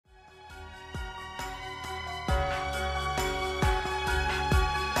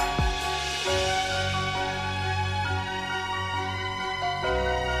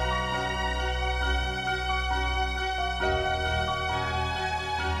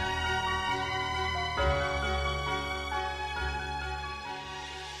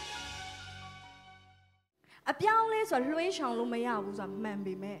ပြောင်းလဲဆိုလွှဲရှောင်လို့မရဘူးဆိုတာမှန်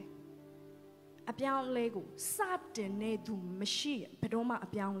ပေမဲ့အပြောင်းလဲကိုစတင်နေသူမရှိဘယ်တော့မှအ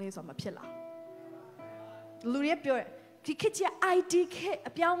ပြောင်းလဲဆိုတာမဖြစ်လာလူတွေပြောဒီခေတ်ကြီး IT ခေတ်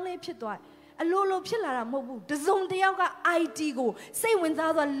အပြောင်းလဲဖြစ်သွားအလိုလိုဖြစ်လာတာမဟုတ်ဘူးတစုံတစ်ယောက်က IT ကိုစိတ်ဝင်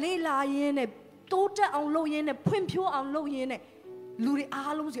စားသွားလေ့လာရင်းနဲ့တိုးတက်အောင်လုပ်ရင်းနဲ့ဖွံ့ဖြိုးအောင်လုပ်ရင်းနဲ့လူတွေ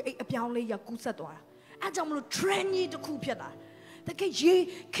အားလုံးစီအဲ့အပြောင်းလဲရကူးဆက်သွားတာအဲ့ကြောင့်မလို့ trend ကြီးတစ်ခုဖြစ်လာတကယ်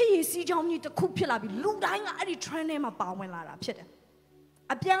ခေတ်စီကြောင်းကြီးတစ်ခုဖြစ်လာပြီးလူတိုင်းကအဲ့ဒီ trend ထဲမှာပါဝင်လာတာဖြစ်တယ်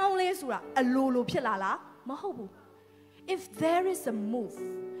အပြောင်းလဲဆိုတာအလိုလိုဖြစ်လာလားမဟုတ်ဘူး if there is a move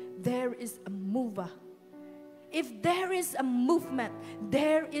there is a mover if there is a movement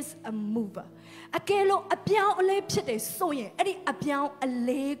there is a mover အကယ်လို့အပြောင်းအလဲဖြစ်တယ်ဆိုရင်အဲ့ဒီအပြောင်းအ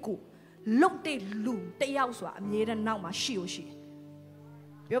လဲကိုလုတ်တဲ့လူတယောက်ဆိုတာအမြဲတမ်းနောက်မှာရှိလို့ရှိတယ်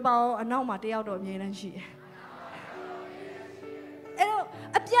ပြောပါဦးအနောက်မှာတယောက်တော့အမြဲတမ်းရှိတယ်အဲ့တော့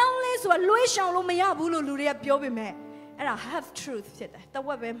အပြောင်းလဲဆိုတာလွှဲရှောင်လို့မရဘူးလို့လူတွေကပြောပေမဲ့အဲ့ဒါ half truth ဖြစ်တယ်တဝ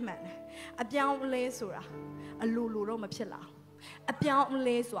က်ပဲမှန်တယ်အပြောင်းလဲဆိုတာအလိုလိုတော့မဖြစ်လာအပြောင်း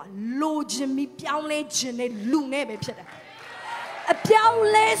လဲဆိုတာလိုချင်ပြီးပြောင်းလဲခြင်းနဲ့လူနဲ့ပဲဖြစ်တယ်အပြောင်း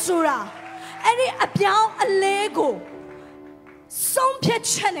လဲဆိုတာအဲ့ဒီအပြောင်းအလဲကိုဆုံးဖြတ်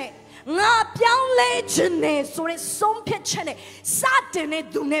ချက်နဲ့ငါပြောင်းလဲခြင်းနဲ့ဆိုရဲဆုံးဖြတ်ချက်နဲ့စတင်တဲ့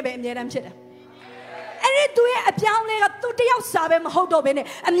သူနဲ့ပဲအမြဲတမ်းဖြစ်တယ်အဲ့ဒီသူရဲ့အပြောင်းလဲကသူတယောက်စားပဲမဟုတ်တော့ဘဲနဲ့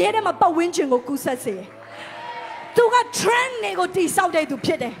အမြဲတမ်းပတ်ဝန်းကျင်ကိုကူးဆက်စေတယ်သူက trend တွေကိုတိဆောက်တဲ့သူ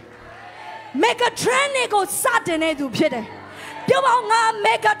ဖြစ်တယ် mega trend တွေကိုစတင်တဲ့သူဖြစ်တယ်ပြောပါဦးငါ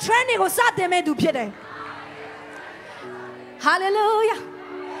mega trend တွေကိုစတင်မဲ့သူဖြစ်တယ် hallelujah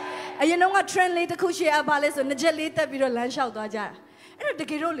အရင်တော့က trend လေးတစ်ခုရှိအပ်ပါလဲဆိုနှစ်ချက်လေးတက်ပြီးတော့လမ်းလျှောက်သွားကြတာအဲ့တော့တ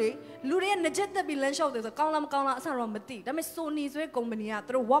ကယ်တော့လေလူတွေကနှစ်ချက်တက်ပြီးလမ်းလျှောက်တယ်ဆိုကောင်းလားမကောင်းလားအဆတော့မသိဒါပေမဲ့ Sony ဆိုတဲ့ company က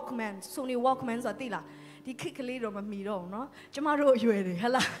သူတို့ Walkman Sony Walkman ဆိုတာသိလားဒီခက်ကလေးတော့မမီတော့ဘူးเนาะကျမတို့အရွယ်တွေဟ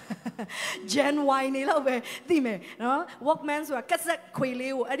လား Gen Y နေလောက်ပဲသိမယ်เนาะ Walkman ဆိုတာကက်ဆက်ခွေ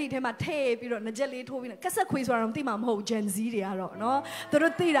လေးကိုအဲ့ဒီထဲမှာထည့်ပြီးတော့နှစ်ချက်လေးထိုးပြီးကက်ဆက်ခွေဆိုတာတော့သိမှာမဟုတ် Gen Z တွေကတော့เนาะသူ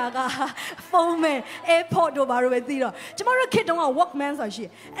တို့သိတာကဖုန်းမဲ့ Airport တို့ဘာလို့ပဲသိတော့ကျမတို့ခက်တုန်းက Walkman ဆိုတာရှိ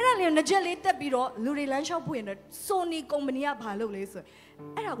အဲ့ဒါလေးနှစ်ချက်လေးတက်ပြီးတော့လူတွေလမ်းလျှောက်ဖို့ရင်တော့ Sony company ကဘာလုပ်လဲဆို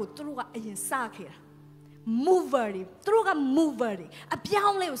အဲ့ဒါကိုသူတို့ကအရင်စခဲ့တာmover တွေသူတို့က mover တွေအပြော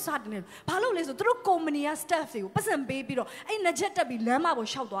င်းလဲကိုစတင်တယ်ဘာလို့လဲဆိုသူတို့ company က staff တွေကိုပတ်စံပေးပြီးတော့အဲ့နှစ်ချက်တက်ပြီးလမ်းမပေါ်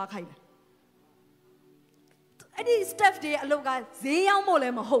ရှောက်သွားခိုင်းတယ်အဲ့ဒီ staff တွေအလုပ်ကဈေးရောက်ဖို့လ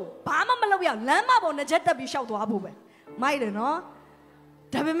ည်းမဟုတ်ဘာမှမလုပ်ရလမ်းမပေါ်နှစ်ချက်တက်ပြီးရှောက်သွားဖို့ပဲမိုက်တယ်နော်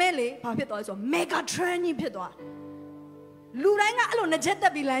ဒါပေမဲ့လေဘာဖြစ်သွားလဲဆိုတော့ mega trend ကြီးဖြစ်သွားလူတိုင်းကအဲ့လိုနှစ်ချက်တ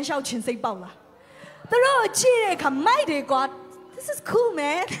က်ပြီးလမ်းလျှောက်ခြင်းစိတ်ပေါက်လာသူတို့ကြည့်တဲ့အခါမိုက်တယ်ကွာThis is cool,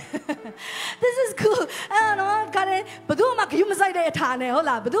 man. This is cool. I don't know. ခါတယ်ဘသူမှဂယုမဆိုင်တဲ့အထာနဲ့ဟုတ်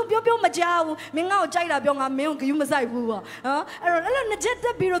လားဘသူပြောမကြောက်ဘူးမင်းငါ့ကိုကြိုက်တာပြောငါမင်းကိုဂယုမဆိုင်ဘူးပေါ့နော်အဲ့တော့အဲ့လိုနှစ်ချက်တ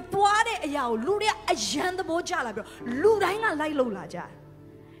က်ပြီးတော့သွားတဲ့အရာကိုလူတွေကအယံသဘောကျလာပြီးတော့လူတိုင်းကလိုက်လို့လာကြတယ်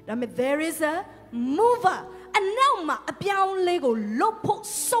ဒါပေမဲ့ there is a mover အနောက်မှာအပြောင်းလဲကိုလုတ်ဖို့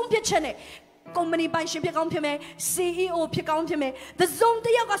ဆုံးဖြတ်ချက်နဲ့ကုမ္ပဏီပိုင်ရှင်ဖြစ်ကောင်းဖြစ်မယ် CEO ဖြစ်ကောင်းဖြစ်မယ် the zone တ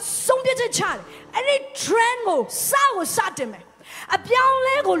ယောက်ကဆုံးဖြတ်ချက်ချတယ်အဲ့ဒီ trend ကိုစတင်မယ်အပြောင်း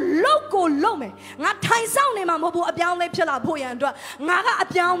လဲကိုလုပ်မယ်ငါထိုင်ဆောင်နေမှာမဟုတ်ဘူးအပြောင်းလဲဖြစ်လာဖို့ရန်အတွက်ငါကအ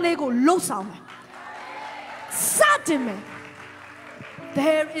ပြောင်းလဲကိုလှုပ်ဆောင်မယ်စတင်မယ်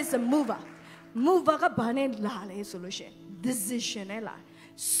there is a mover ကဘာနဲ့လာလဲဆိုလို့ရှိရင် decision နဲ့လာ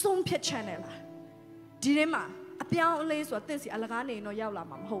ဆုံးဖြတ်ချက်နဲ့လာဒီထဲမှာအပြောင်းလဲဆိုတာသင်စီအလကားနေတော့ရောက်လာ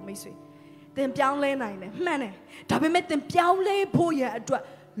မှာမဟုတ်မိတ်ဆွေသင်ပြောင်းလဲနိုင်တယ်မှန်တယ်ဒါပေမဲ့သင်ပြောင်းလဲဖို့ရန်အတွက်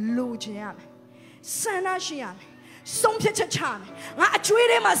လိုချင်ရမယ်ဆန္ဒရှိရမယ်ဆုံးဖြတ်ချက်ချမယ်ငါအကျွေး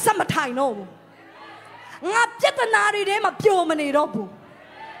ထဲမှာစက်မထိုင်တော့ဘူးငါပြဿနာတွေထဲမှာပျော်မနေတော့ဘူး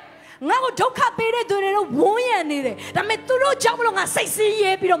ငါ့ကိုဒုက္ခပေးတဲ့သူတွေတော့ဝန်းရံနေတယ်ဒါပေမဲ့သူတို့ကြောင့်မလို့ငါစိတ်ဆင်း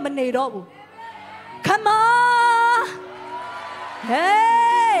ရဲပြီးတော့မနေတော့ဘူး Come on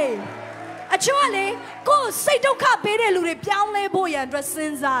Hey အချို့ကလေကိုယ်စိတ်ဒုက္ခပေးတဲ့လူတွေပြောင်းလဲဖို့ရန်အတွက်စ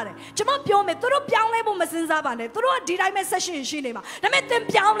ဉ်းစားတယ်ကျွန်မပြောမယ်သူတို့ပြောင်းလဲဖို့မစဉ်းစားပါနဲ့သူတို့ကဒီတိုင်းပဲ session ရှိနေမှာဒါပေမဲ့သင်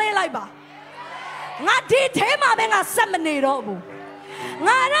ပြောင်းလဲလိုက်ပါငါဒီထဲမှာပဲငါဆက်မနေတော့ဘူး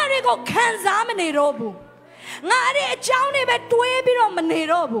ငါအဲ့ဒါတွေကိုခံစားမနေတော့ဘူးငါအဲ့ဒီအကြောင်းတွေပဲတွေးပြီးတော့မနေ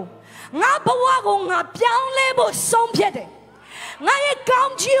တော့ဘူးငါဘဝကိုငါပြောင်းလဲဖို့ဆုံးဖြတ်တယ်ငါရဲ့ကော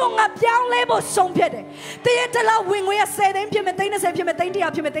င်းချီးကိုငါပြောင်းလဲဖို့ဆုံးဖြတ်တယ်တရတလားဝင်ငွေရ10သိန်းဖြစ်မယ်30ဖြစ်မယ်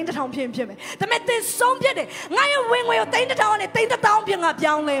300ဖြစ်မယ်3000ဖြစ်မယ်ဒါပေမဲ့သင်ဆုံးဖြတ်တယ်ငါရဲ့ဝင်ငွေကို3000နဲ့3000ဖြစ်ငါ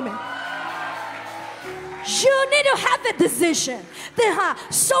ပြောင်းလဲမယ်You need to have a decision. သင်ဟာ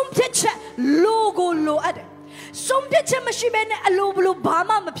ဆုံးဖြတ်ချက်လိုအပ်တယ်ဆုံးဖြတ်ချက်မရှိဘဲနဲ့အလိုဘလို့ဘာ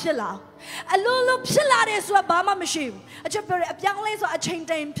မှမဖြစ်လာ အလိုလိုဖြစ်လာတယ်ဆိုတာဘာမှမရှိဘူးအချက်ပြောတယ်အပြောင်းလဲဆိုတာအချိန်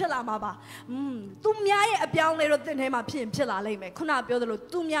တိုင်ဖြစ်လာမှာပါသူများရဲ့အပြောင်းလဲတော့သင်ထဲမှာဖြစ်လာလိမ့်မယ်ခုနပြောသလို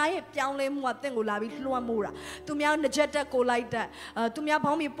သူများရဲ့ပြောင်းလဲမှုကသင်ကိုလာပြီးလွှမ်းမိုးတာသူများငကြက်တက်ကိုလိုက်တက်သူများ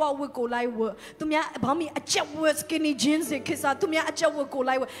ဘောင်းမီပွားဝတ်ကိုလိုက်ဝတ်သူများဘောင်းမီအချက်ဝတ် skinny jeans ခေတ်စားသူများအချက်ဝတ်ကို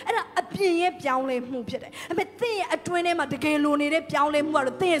လိုက်ဝတ်အဲ့ဒါအပြင်ရဲ့ပြောင်းလဲမှုဖြစ်တယ်ဒါပေမဲ့သင်ရဲ့အတွင်းထဲမှာတကယ်လိုနေတဲ့ပြောင်းလဲမှုက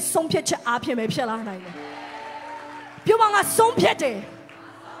တော့သင်ရဲ့ဆုံးဖြတ်ချက်အားဖြင့်ပဲဖြစ်လာနိုင်တယ်ပြောပါငါဆုံးဖြတ်တယ်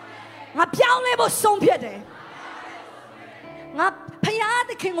ငါပြောင်းလဲဖို့ဆုံးဖြတ်တယ်ငါဖယား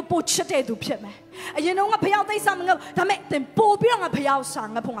သခင်ကိုပို့ချတဲ့သူဖြစ်မယ်အရင်တော့ငါဖယားသိစားမငါဒါမဲ့သင်ပို့ပြီးတော့ငါဖယားကိုစာ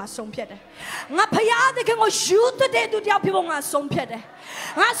ငါဖို့ငါဆုံးဖြတ်တယ်ငါဖယားသခင်ကိုယူတဲ့သူတယောက်ဖြစ်ဖို့ငါဆုံးဖြတ်တယ်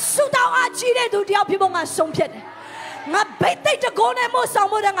ငါဆုတောင်းအားကြီးတဲ့သူတယောက်ဖြစ်ဖို့ငါဆုံးဖြတ်တယ်ငါဘိတ်သိတဲ့ကိုယ်နဲ့မို့ဆောင်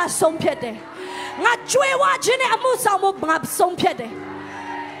ဖို့ငါဆုံးဖြတ်တယ်ငါကြွေဝခြင်းနဲ့အမှုဆောင်ဖို့ငါဆုံးဖြတ်တယ်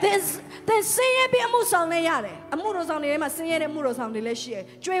သင်စင်ရပြီးအမှုဆောင်နေရတယ်အမှုတော်ဆောင်တွေထဲမှာစင်ရတဲ့အမှုတော်ဆောင်တွေလည်းရှိတယ်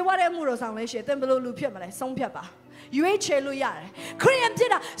ကြွေဝတဲ့အမှုတော်ဆောင်လည်းရှိတယ်သင်ဘယ်လိုလူဖြစ်မလဲဆုံးဖြတ်ပါရွေးချယ်လို့ရတယ်ခရိယန်ဖြစ်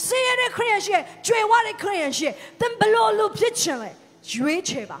တာစင်ရတဲ့ခရိယန်ရှိကြွေဝတဲ့ခရိယန်ရှိသင်ဘယ်လိုလူဖြစ်ချင်လဲရွေး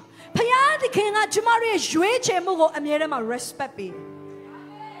ချယ်ပါဖခင်သခင်ကကျမတို့ရဲ့ရွေးချယ်မှုကိုအမြဲတမ်း respect ပေး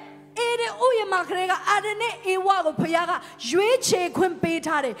အဲ့ဒီဥယျာဉ်ကလေးကအာဒနဲ့အေဝါကိုဖခင်ကရွေးချယ်ခွင့်ပေး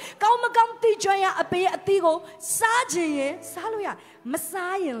ထားတယ်ကောင်းမကောင်းသိကျွမ်းရအပေးအသီးကိုစားခြင်းရင်စားလို့ရမ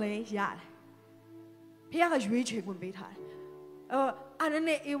စားရင်လည်းရတယ်ဖခင်ကရွေးချယ်ခွင့်ပေးထားတယ်အာဒ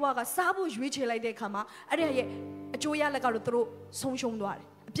နဲ့အေဝါကစားဖို့ရွေးချယ်လိုက်တဲ့အခါမှာအဲ့ဒီရဲ့အကျိုးရလက်ကတော့သူတို့ဆုံးရှုံးသွားတယ်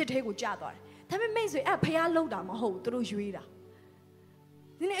အပြစ်သေးကိုကျသွားတယ်ဒါပေမဲ့မိတ်ဆွေအဲ့ဖခင်လှုပ်တာမဟုတ်ဘူးသူတို့ရွေးတာ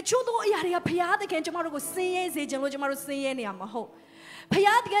ဒီနေ့အချို့သောအရာတွေကဖခင်သခင်ကျမတို့ကိုဆင်းရဲစေခြင်းလို့ကျမတို့ဆင်းရဲနေရမှာမဟုတ်ဖခ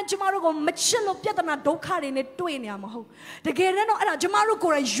င်သခင်ကျမတို့ကိုမချစ်လို့ပြဿနာဒုက္ခတွေနဲ့တွေ့နေရမှာမဟုတ်တကယ်တော့အဲ့ဒါကျမတို့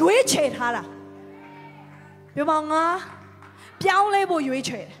ကိုယ်တိုင်ရွေးချယ်ထားတာပြောပါငါပြောင်းလဲဖို့ရွေး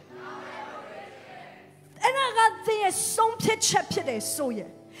ချယ်တယ်အဲ့ဒါကသင်ရဲ့ဆုံးဖြတ်ချက်ဖြစ်တယ်ဆိုရင်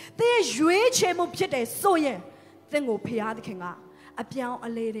သင်ရဲ့ရွေးချယ်မှုဖြစ်တယ်ဆိုရင်သင်ကိုဖခင်သခင်ကအပြောင်းအ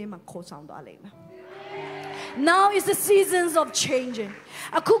လဲတွေမှာခေါ်ဆောင်သွားလိမ့်မယ် Now is the seasons of changing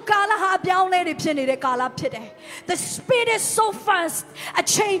အခုကာလဟာပြောင်းလဲတွေဖြစ်နေတဲ့ကာလဖြစ်တယ် The speed is so fast အ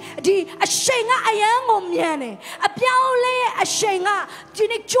ချိန်ကအယံကိုမြန်တယ်အပြောင်းလဲအချိန်ကဒီ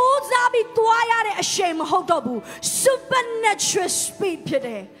နေ့ကြိုးစားပြီးသွားရတဲ့အချိန်မဟုတ်တော့ဘူး supernatural speed ဖြစ်တ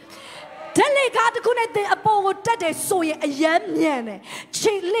ယ်တလေကားတခုနဲ့အပေါ်ကိုတက်တယ်ဆိုရင်အယံမြန်တယ်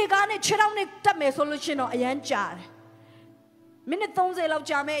ချိန်လေကားနဲ့ခြေထောက်နဲ့တက်မယ်ဆိုလို့ရှိရင်တော့အယံကြာတယ်မိနစ်30လောက်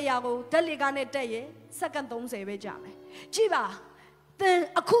ကြာမယ့်အရာကိုဓာတ်လေကားနဲ့တက်ရင်စက္ကန့်30ပဲကြာမယ်ကြည့်ပါသင်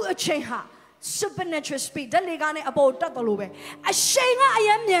အခုအချိန်ဟာ supernatural speed ဓာတ်လေကားနဲ့အပေါ်တက်တယ်လို့ပဲအချိန်ကအ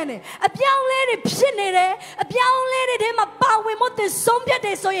ယံမြန်တယ်အပြောင်းလဲတွေဖြစ်နေတယ်အပြောင်းလဲတွေထဲမှာပါဝင်ဖို့သင်ဆုံးဖြတ်တ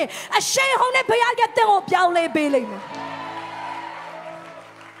ယ်ဆိုရင်အချိန်ဟောင်းနဲ့ဘုရားကသင်ကိုပြောင်းလဲပေးလိမ့်မယ်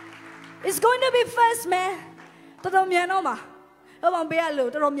It's going to be fast man တော်တော်မြန်တော့မှာဟောပါပေးရလို့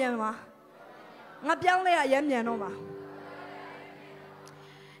တော်တော်မြန်မှာငါပြောင်းလဲရရမ်းမြန်တော့မှာ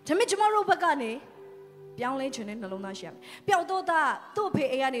ဒါပေမဲ့ကျမတို့ဘက်ကနေပြောင်းလဲခြင်းနဲ့နှလုံးသားရှိရမယ်ပျောက်တော့တာသူ့အဖေ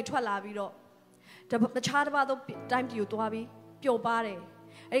အိမ်ကနေထွက်လာပြီးတော့တခြားတစ်ပါးသောတိုင်းပြည်ကိုသွားပြီးပျော်ပါတယ်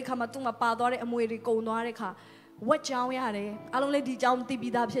အဲ့ဒီခါမှာသူ့မှာပါသွားတဲ့အမွေတွေကုန်သွားတဲ့ခါဝက်ကြောင်းရတယ်အားလုံးလည်းဒီကြောင်းသိ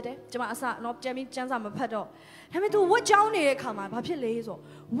ပြီးသားဖြစ်တယ်ကျမအစတော့ကြံပြီးစမ်းစာမဖတ်တော့ဒါပေမဲ့သူဝက်ကြောင်းနေတဲ့ခါမှာဘာဖြစ်လဲဆို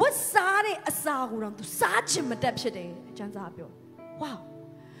ဝက်စားတဲ့အစာကိုတော့သူစားချင်မတက်ဖြစ်တယ်စမ်းစာပြောဝါ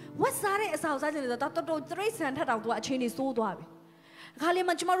ဝက်စားတဲ့အစာကိုစားချင်တယ်ဆိုတော့တော်တော်တရိတ်ဆန်ထက်တောင်သူကအချိန်ကြီးစိုးသွားပြီအခါလေး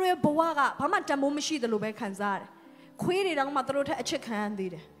မှာကျမတို့ရဲ့ဘဝကဘာမှတန်ဖိုးမရှိသလိုပဲခံစားရတယ်ခွေးတွေတောင်မှသူတို့ထက်အချစ်ခံရ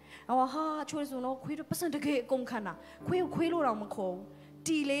သေးတယ်ဟာချွေးစုံတော့ခွေးတို့ပတ်စံတကယ်အကုန်ခံတာခွေးကိုခွေးလို့တော့မခေါ်ဘူး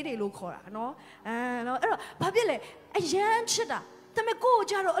တီလေးတွေလို့ခေါ်တာနော်နော်အဲ့တော့ဘာဖြစ်လဲအရန်ချစ်တာဒါပေမဲ့ကိုယ့်ကို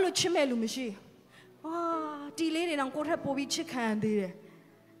ကြတော့အဲ့လိုချစ်မဲ့လူမရှိတီလေးတွေတောင်ကိုယ့်ထက်ပိုပြီးချစ်ခံရသေးတယ်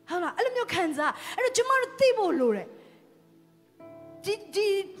ဟုတ်လားအဲ့လိုမျိုးခံစားအဲ့တော့ကျမတို့သိဖို့လိုတယ်ဒီ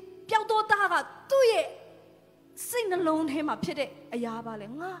ပျောက်တော့သားကသူ့ရဲ့စိတ်နှလုံးထဲမှာဖြစ်တဲ့အရာပါလေ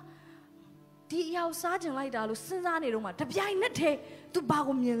ငါဒီအရာကိုစားကျင်လိုက်တာလို့စဉ်းစားနေတော့မှတပြိုင်နက်တည်းသူဘာ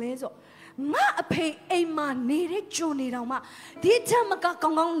ကိုမြင်လဲဆိုငါအဖေအိမ်မှာနေတဲ့ဂျွန်နေတောင်မှဒီချက်မကကော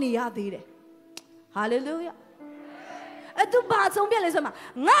င်းကောင်းနေရသေးတယ်ဟာလေလုယာအဲ့သူဘာဆုံးပြလဲဆိုမှ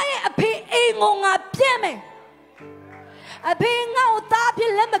ငါရဲ့အဖေအိမ်ကိုငါပြည့်မယ်အဖေငါ့ကိုသားပြ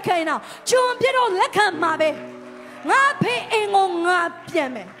လက်မခံတော့ဂျွန်ပြတော့လက်ခံမှာပဲငါဖေအိမ်ကိုငါပြ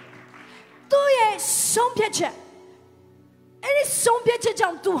ည့်မယ်သူ့ရဲ့ဆုံးဖြတ်ချက်အဲ့ဒီဆုံးဖြတ်ချက်ကြော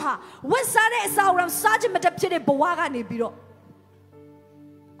င့်သူဟာဝက်စားတဲ့အစာကိုစားချင်မတတ်ဖြစ်တဲ့ဘဝကနေပြီးတော့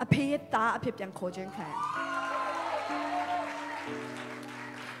အဖေရဲ့သားအဖြစ်ပြန်ခေါ်ခြင်းခံ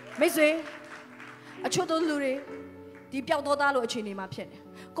မိတ်ဆွေအချို့သောလူတွေဒီပျောက်တော့သားလို့အခြေအနေမှာဖြစ်နေ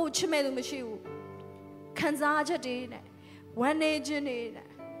ကိုချစ်မဲ့သူမရှိဘူးခံစားချက်တွေနဲ့ဝမ်းနေခြင်းတွေနဲ့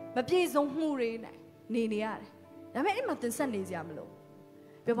မပြည့်စုံမှုတွေနဲ့နေရတယ်ဒါပေမဲ့အဲ့မှာတင်ဆက်နေကြမလို့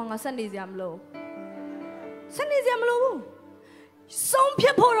ပြောပါငါဆက်နေစရာမလိုဆက်နေစရာမလိုဘူးဆုံးဖြ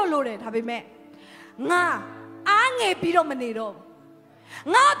တ်ဖို့တော့လိုတယ်ဒါပေမဲ့ငါအားငယ်ပြီးတော့မနေတော့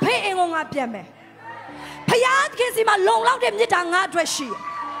ငါဖေးအင်ကိုငါပြန်မယ်ဖယားခင်စီမှာလုံလောက်တဲ့မြစ်တာငါအတွက်ရှိ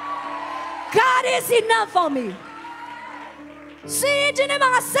God is enough for me စေခြင်းနဲ့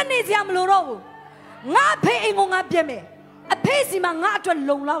ငါဆက်နေစရာမလိုတော့ဘူးငါဖေးအင်ကိုငါပြန်မယ်အဖေးစီမှာငါအတွက်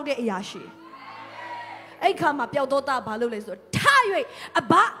လုံလောက်တဲ့အရာရှိအဲ့ခါမှာပျောက်တော့တာဘာလို့လဲဆိုတော့ထ၍အ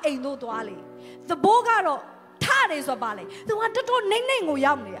ဘအိမ်တို့သွားလေသဘောကတော့ထတယ်ဆိုပါလေသူကတော်တော်နှိမ့်နှိမ့်ကို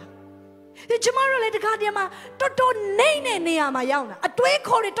ရောက်နေတာဒီကျမတို့လည်းတခါတည်းမှာတော်တော်နှိမ့်တဲ့နေရာမှာရောက်နေတာအတွေး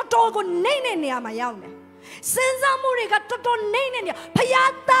ခေါ်တွေတော်တော်ကိုနှိမ့်တဲ့နေရာမှာရောက်နေစဉ်းစားမှုတွေကတော်တော်နှိမ့်နေနေဖ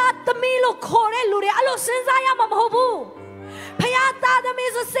ယားသားသမီးလို့ခေါ်တဲ့လူတွေအဲ့လိုစဉ်းစားရမှာမဟုတ်ဘူးဖယားသားသ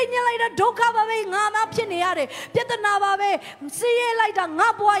မီးဆိုစိတ်ညစ်လိုက်တဲ့ဒုက္ခပါပဲငါမှဖြစ်နေရတယ်ပြဿနာပါပဲစီးရဲလိုက်တာငါ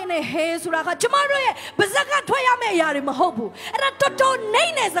ဘွားရင်ဟဲဆိုတာကကျမတို့ရဲ့ပါဇက်ကထွက်ရမယ့်အရာတွေမဟုတ်ဘူးအဲ့ဒါတော်တော်နှိ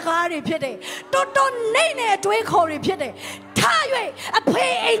မ့်တဲ့စကားတွေဖြစ်တယ်တော်တော်နှိမ့်တဲ့အတွေးခေါ်တွေဖြစ်တယ်ထား၍အဖေ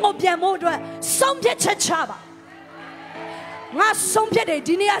အိမ်ကိုပြန်ဖို့အတွက်ဆုံးဖြတ်ချက်ချပါငါဆုံးဖြတ်တယ်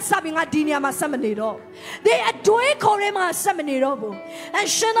ဒီနေ့ကစပြီးငါဒီနေရာမှာဆက်မနေတော့ဒီအတွေးခေါ်တွေမှာဆက်မနေတော့ဘူးအ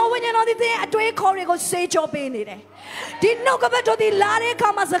ရှင်တော်ဝိညာဉ်တော်ဒီအတွေးခေါ်တွေကိုစေချောပေးနေတယ်ဒီနှုတ်ကပတ်တော်ဒီလာတဲ့အခါ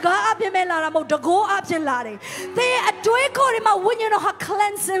မှာစကားအပြည့်မဲ့လာတာမဟုတ်တကောအပြည့်လာတယ်ဒီအတွေးခေါ်တွေမှာဝိညာဉ်တော်ဟာ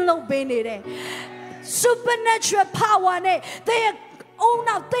cleansing လုပ်ပေးနေတယ် supernatural power နဲ့ဒီအုံ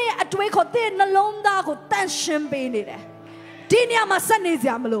နောက်ဒီအတွေးခေါ်ဒီနှလုံးသားကိုတန့်ရှင်းပေးနေတယ်ဒီနေရာမှာဆက်နေစ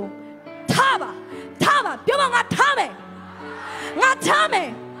ရာမလိုထားပါပြောပါငါထားမယ်ငါထားမယ်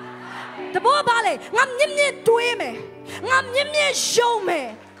တဘောပါလေငါမြင့်မြင့်တွေးမယ်ငါမြင့်မြင့်ရှုံးမယ်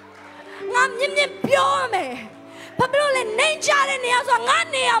ငါမြင့်မြင့်ပြောမယ်ဘာဖြစ်လို့လဲနေကြတဲ့နေရာဆိုငါ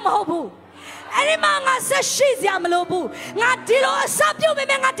နေရာမဟုတ်ဘူးအဲ့ဒီမှာငါဆက်ရှိစရာမလိုဘူးငါဒီလိုအစပြုတ်ပေ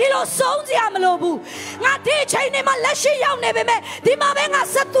မဲ့ငါဒီလိုဆုံးစရာမလိုဘူးငါဒီချိန်နေမှာလက်ရှိရောက်နေပေမဲ့ဒီမှာပဲငါ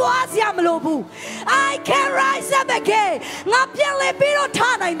ဆက်သွားစရာမလိုဘူး I can rise up again ငါပြန်လဲပြီးတော့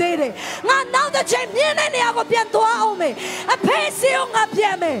ထားနိုင်သေးတယ်ငါနောက်တစ်ချိန်မြင်တဲ့နေရာကိုပြန်သွားအောင်မယ်အဖေစီကိုငါပြ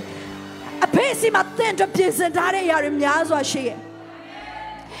န်မယ်အဖေစီမှာတင့်အတွက်ပြင်ဆင်ထားတဲ့အရာတွေများစွာရှိရဲ့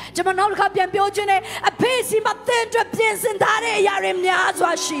ကျွန်မနောက်တစ်ခါပြန်ပြောခြင်းနဲ့အဖေစီမှာတင့်အတွက်ပြင်ဆင်ထားတဲ့အရာတွေများ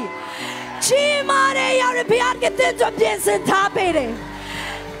စွာရှိThere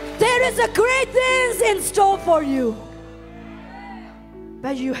is a great things in store for you.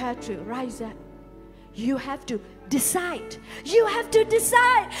 But you have to rise up. You have to decide. You have to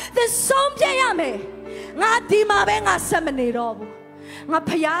decide. There's something yame. Nga di ma be nga samane ro bu. Nga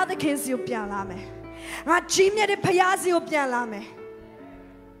phaya the kin si ko pyan la me. Nga ji myat de phaya si ko pyan la me.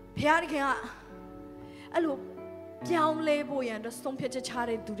 Phaya the kin kaအဲ့လိုပြောင်းလဲဖို့ရန်တော့ဆုံးဖြတ်ချက်ချ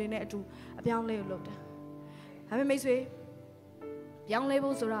တဲ့သူတွေနဲ့အတူအပြောင်းလဲကိုလုပ်တယ်။ဒါပေမဲ့မိတ်ဆွေပြောင်းလဲ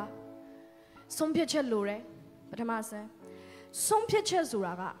ဖို့ဆိုတာဆုံးဖြတ်ချက်လိုတယ်ပထမဆန်းဆုံးဖြတ်ချက်ဆို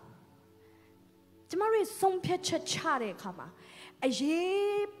တာကကျမတို့ဆုံးဖြတ်ချက်ချတဲ့အခါမှာအ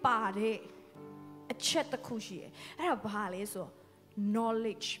ရေးပါတဲ့အချက်တစ်ခုရှိတယ်။အဲ့ဒါဘာလဲဆိုတော့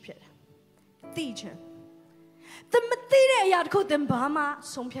knowledge ဖြစ်တယ်။သိချင်။သမသိတဲ့အရာတစ်ခုသင်ဘာမှ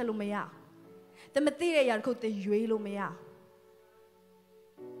ဆုံးဖြတ်လို့မရဘူး။တမသိတဲ့အရာတစ်ခုတည်းရွေးလို့မရ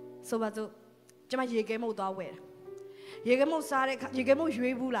ဆိုပါစို့ကျမရေခဲမုတ်သွားဝယ်ရေခဲမုတ်စားတဲ့ရေခဲမုတ်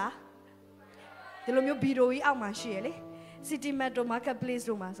ရွေးဘူးလားဒီလိုမျိုးဘီရိုကြီးအောက်မှာရှိရလေ City Metro Marketplace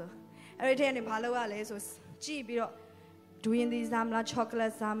တို့မှာဆိုအဲ့ဒီထဲကနေဘာလုပ်ရလဲဆိုကြည့်ပြီးတော့ဒူရင်သီးစားမလား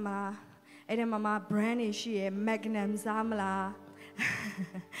chocolate စားမလားအဲ့ဒီမှာ brand တွေရှိရ Magnum စားမလား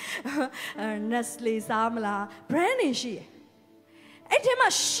Nestle စားမလား brand တွေရှိရအဲ့ဒီမှာ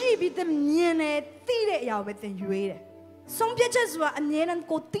ရှိပြီးတဲ့မြင်နေသိတဲ့အရာပဲသင်ရွေးတယ်ဆုံးဖြတ်ချက်ဆိုတာအမြဲတမ်း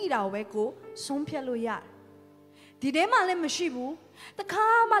ကိုသိတာကိုပဲကိုဆုံးဖြတ်လို့ရတယ်ဒီထဲမှာလည်းမရှိဘူးတခါ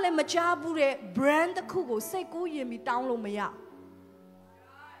မှလည်းမကြားဘူးတဲ့ brand တစ်ခုကိုစိတ်ကူးရင်ပြီးတောင်းလို့မရ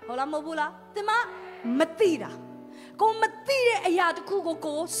ဟုတ်လားမဟုတ်ဘူးလားသင်မသိတာကိုမသိတဲ့အရာတစ်ခု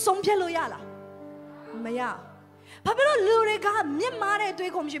ကိုဆုံးဖြတ်လို့ရလားမရဘာဖြစ်လို့လူတွေကမြင့်မားတဲ့အ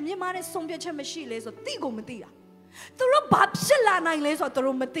တွေးကိုမရှိမြင့်မားတဲ့ဆုံးဖြတ်ချက်မရှိလဲဆိုသိကိုမသိတာသူတို့ဘာဖြစ်လာနိုင်လဲဆိုတော့သူ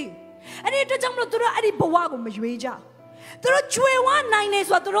တို့မသိအဲ့ဒီအတွက်ကြောင့်မလို့သူတို့အဲ့ဒီဘဝကိုမရွေးကြသူတို့ကျွေဝနိုင်နေ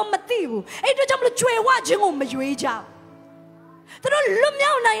ဆိုတော့သူတို့မသိဘူးအဲ့ဒီအတွက်ကြောင့်မလို့ကျွေဝခြင်းကိုမရွေးကြသူတို့လွတ်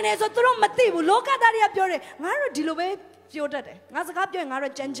မြောက်နိုင်နေဆိုတော့သူတို့မသိဘူးလောကသားတွေကပြောတယ်ငါတို့ဒီလိုပဲပြောတတ်တယ်ငါစကားပြောရင်ငါ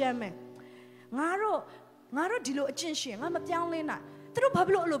တို့ကြမ်းကြမ်းမယ်ငါတို့ဒီလိုအကျင့်ရှင်ငါမပြောင်းလဲနိုင်သူတို့ဘာဖြ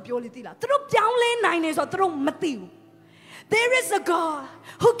စ်လို့အဲ့လိုပြောလဲသိလားသူတို့ပြောင်းလဲနိုင်နေဆိုတော့သူတို့မသိဘူးThere is a God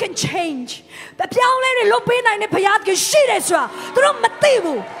who can change. ပြောင်းလဲတယ်လို့ပေးနိုင်တဲ့ဘုရားကရှိတယ်ဆိုတာသူတို့မသိ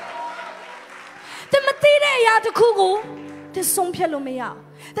ဘူး။သူမသိတဲ့အရာတစ်ခုကိုသူဆုံးဖြတ်လို့မရဘူး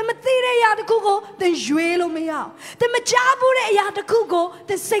The material the kugo, the juelo meow. The majabu ya the kugo,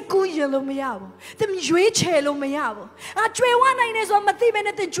 the seku yellow meow. The juechelo meow. A tray 1 9 is on Matiban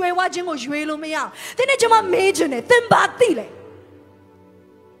at the Jue watching or juelo meow. Then it's my major, then batile.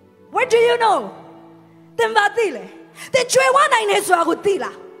 What do you know? Then batile. The Jue 1 9 is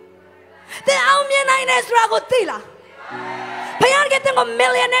Ragutila. The Almian 9 is Ragutila. Payar getting a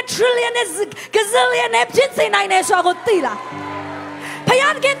millionaire, trillionaire, gazillionaire, pizza 9 is Ragutila.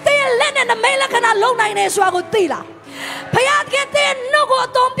 Payat get there, Lennon, the Melaka alone, I swagotila. Payat get there, no go,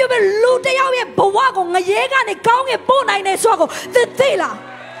 don't be lute out Bawago, a yega, and a cow, a bone, I swago, the tila.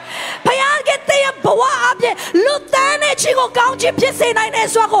 Payat get there, Bawa, Lutane, Chico, County, Pisse, I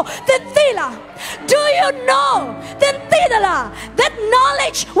swago, the tila. Do you know that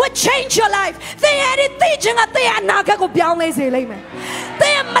knowledge will change your life? They had it teaching at the Anaka Biang Layman.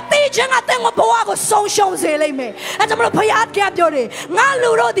 They are teaching at the Wago social Zeleme. And I'm going to pay out Gabdori,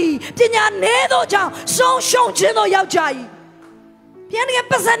 Nalurodi, Tina Nedo Jam, social Gino Yajai. Pianing a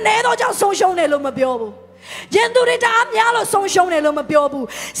person Nedo Jam, social Nelomabiobo. Yenduri dam yalo social Nelomabiobu.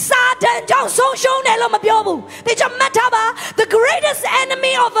 Satan Jam, social Nelomabiobu. They just mataba, the greatest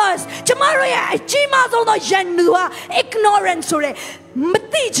enemy of us. Jamaria, Jimas on the Janua, ignorance or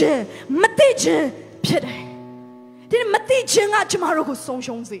Matije, Pide.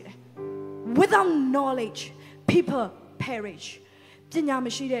 Without knowledge, people perish.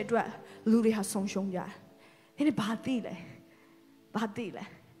 Luri has song shown ya. Any batile.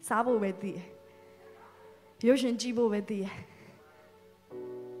 Sabo with thee. Yotion Jibo with thee.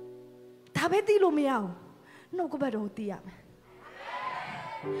 Tabeti Lumiao. No go better with thee.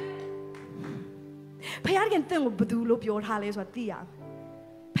 Payagan thing of Badulo, your Hales or thea.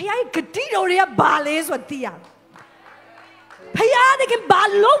 Payay Catino Bales or thea. Payade can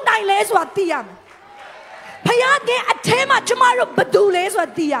balloon 9 legs or tiam. Payade a tema tomorrow badules or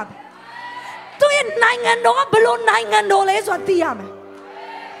tiam. Do it 9 and no balloon 9 and no legs or tiam.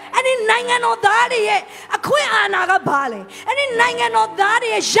 And in 9 and no daddy, a queen anaga bale. And in 9 and no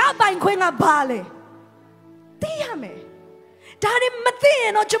daddy, a shabba and queen a bale. Tiame. Daddy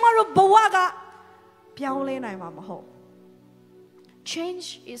Mathin or tomorrow bawaga. Piaole na mama ho.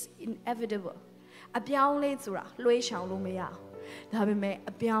 Change is inevitable. A biang lay zura, Louis Shang Lumea. The having me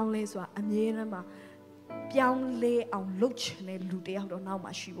a biang lay zua, a mienama, biang lay on loach and a lude out on now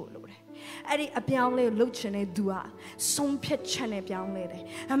my she will load. Eddie a biang lay loach and a dua, some pet chane biang lady.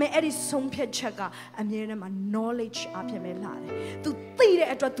 I may Eddie some pet checker, a mienama knowledge up your melade. To theatre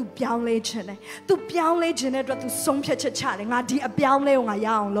at what to biang lay chene, to biang lay genetra to some pet chatting, I did a biang lay on a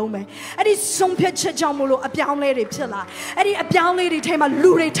young lome. Eddie some pet chamulo, a biang lady pillar. Eddie a biang lady tame a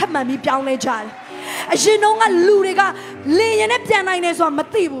lure tamami biang lay child. As you know, a luriga, laying up their nines on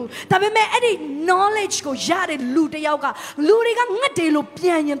Matibu. Tabe me any knowledge go yard lute yoga, luriga natelo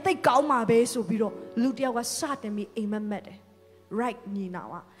pian and take out my base of biro. Lutia was sat and me amen mede. Right me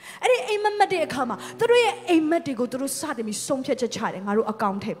now. Any amen mede come. The way a mede go to sat me some such a child and I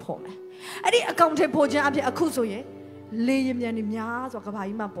account tape home. Any account tape home up the Akusoye, lay him in Yas or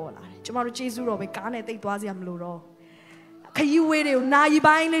Kabaima Bola. Tomorrow Jesu of a carnet, it was yam luro. Can you wait? Now you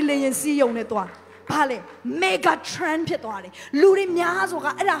buy lay and see on it one. Pale, mega trend pitwari. Luri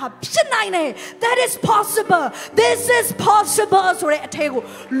myazoga era pinaine. That is possible. This is possible. Sorry, atego.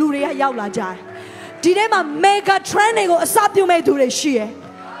 Luri yaula jai. Didema mega trending or sabu me do shie.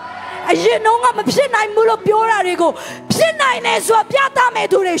 As you know, I'm a pinai mulo piora rego. Pinaine so piata me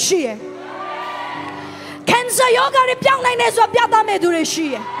do shie. Cancer yoga repiang so piata me do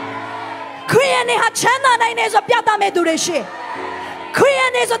shie. Korean hachana nine so piata me do shie.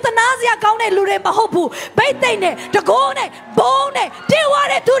 Korean is a Tanazia Gaune Lure Mahopu, Baitane, Dagone, Bone,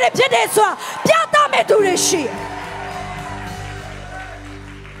 Deware to the Jedeswa, Piatame to the she.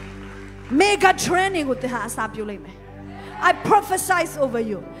 Mega training with the Hasabulime. I prophesize over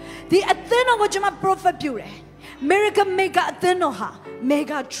you. The Athena Wajama prophet pure. Miracle mega Athenoha,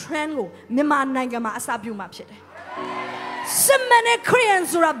 mega trango, Mima Nangama Asabuma Pit. Some many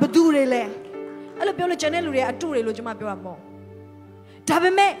Koreans are Badurele. I love your general Ature Lujama more.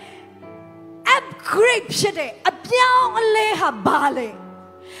 Tabeme upgrade shite a piang leha bale.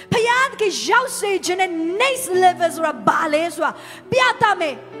 Payan ke jause jene next levels or bale so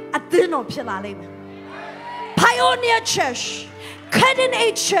piatame atino pilale. Pioneer Church, Cutting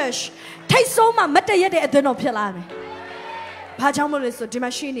Edge Church, Taisoma Matayade atino pilame. Pajamuliso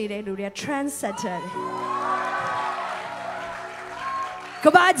dimashini de luria trendsetter.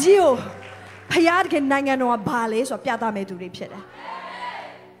 Kabajio Payad ke nangano bale so piatame to repeat.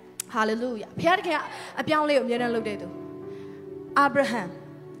 Hallelujah. Piaga a piang leo yena lodedo. Abraham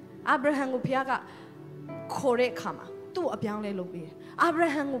will piaga correct kama. Do a piang le lobe.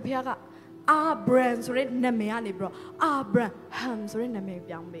 Abraham ကိုဖခင်က Abraham ဆိုတဲ့နာမည်ကနေပြီးတော့ Abraham ဆိုတဲ့နာမည်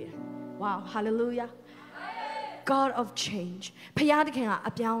ပြောင်းပေးတယ် Wow hallelujah God of change ဖခင်တခင်က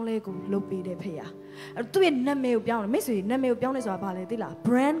အပြောင်းလဲကိုလုပ်ပေးတယ်ဖခင်သူ့ရဲ့နာမည်ကိုပြောင်းတယ်မိတ်ဆွေနာမည်ကိုပြောင်းလဲဆိုတာဘာလဲသိလား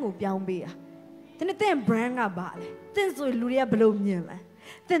brand ကိုပြောင်းပေးတာဒီနေ့တဲ့ brand ကဘာလဲသင်ဆိုလူတွေကဘယ်လိုမြင်လဲ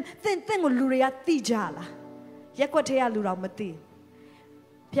သင်ကိုလူတွေကသိကြလားရက်ွက်ထဲကလူတော်မသိ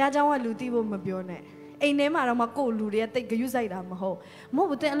ဘုရားကျောင်းကလူသိဖို့မပြောနဲ့အိမ်ထဲမှာတော့မကိုလူတွေကတိတ်ဂယုစိုက်တာမဟုတ်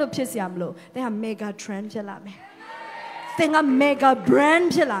ဘူးသင်အဲ့လိုဖြစ်เสียမလို့သင်က mega trend ဖြစ်လာမယ်သင်က mega brand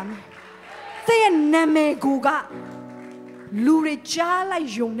ဖြစ်လာမယ်သင်ရဲ့နာမည်ကိုကလူတွေကြားလိုက်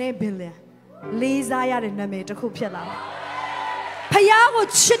ယုံနေပင်လေလေးစားရတဲ့နာမည်တစ်ခုဖြစ်လာဖခင်ကို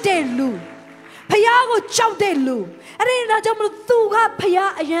ချစ်တဲ့လူဖခင်ကိုကြောက်တဲ့လူအဲ့ဒါကြောင့်မလို့သူကဖခင်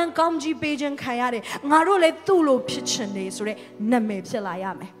အရန်ကောင်းကြီးပေးခြင်းခံရတယ်ငါတို့လည်းသူ့လိုဖြစ်ချင်နေဆိုတဲ့နာမည်ဖြစ်လာရ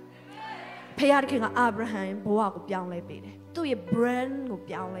မယ်ဖခင်တခင်ကအာဗြဟံဘဝကိုပြောင်းလဲပေးတယ်သူ့ရဲ့ brand ကို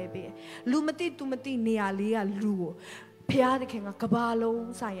ပြောင်းလဲပေးတယ်လူမသိသူမသိနေရာလေးကလူကိုဖခင်တခင်ကကဘာ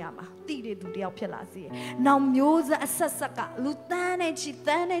လုံးဆိုင်ရမှာတိတဲ့သူတယောက်ဖြစ်လာစေ။နောက်မျိုးဆက်အဆက်ဆက်ကလူတန်းနဲ့ချီ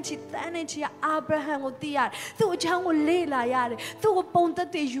အာဗြဟံကိုသိရတယ်။သူ့အချောင်းကိုလေ့လာရတယ်။သူ့ကိုပုံသက်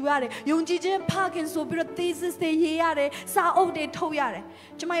တွေယူရတယ်။ယုံကြည်ခြင်းဖခင်ဆိုပြီးတော့ thesis တွေရေးရတယ်။စာအုပ်တွေထုတ်ရတယ်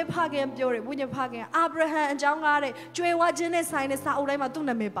။ကျမရဲ့ဖခင်ပြောတယ်ဝိညာဉ်ဖခင်အာဗြဟံအကြောင်းကားတဲ့ကြွယ်ဝခြင်းနဲ့ဆိုင်တဲ့စာအုပ်တိုင်းမှာသူ့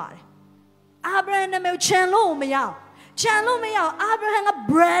နာမည်ပါတယ်။အာဗြဟံနာမည်ကိုချန်လို့မရအောင်ချန်လို့မရအောင်အာဗြဟံက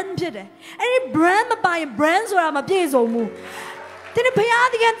brand ဖြစ်တယ်အဲ့ဒီ brand မပိုင် brand ဆိုတာမပြည့်စုံဘူးဒီနေ့ဘုရား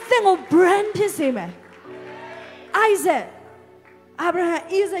သခင်သင်ကို brand ဖြစ်စေမယ် Isaac အာဗြဟံ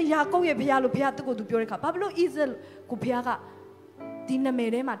Isaac ယာကုပ်ရဲ့ဘုရားလို့ဘုရားသူ့ကိုသူပြောတဲ့အခါဘာဖြစ်လို့ Isaac ကိုဘုရားကဒီနာမည်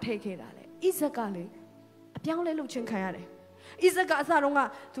ထဲမှာထည့်ခဲ့တာလဲ Isaac ကလေအပြောင်းလဲလုပ်ခြင်းခံရတယ် Isaac ကအစတုန်းက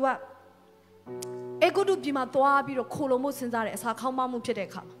သူကအေဂုတုပြည်မှာသွားပြီးတော့ခိုလုံမှုစဉ်းစားတယ်အစာခေါင်းပါမှုဖြစ်တဲ့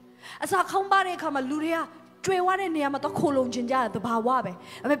အခါမှာအစာခေါင်းပါတဲ့အခါမှာလူတွေကကျွေဝတဲ့နေရာမှာတော့ခိုလုံခြင်းကြတဲ့တဘာဝပဲ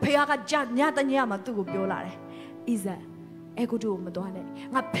အမေဖေကကြညတညမှာသူ့ကိုပြောလာတယ်ဣဇက်အေဂုတုကိုမသွားနဲ့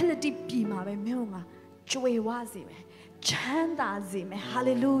ငါဖိလိတိပြည်မှာပဲမင်းတို့ငါကျွေဝစေမယ်ချမ်းသာစေမယ်ဟာ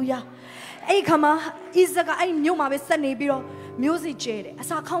လေလုယာအဲ့ခါမှာဣဇက်ကအဲ့မြို့မှာပဲဆက်နေပြီးတော့မျိုးစီကျဲတယ်အ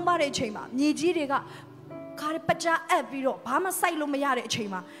စာခေါင်းပါတဲ့အချိန်မှာမြေကြီးတွေကခါရပကြအပ်ပြီးတော့ဘာမှစိုက်လို့မရတဲ့အချိန်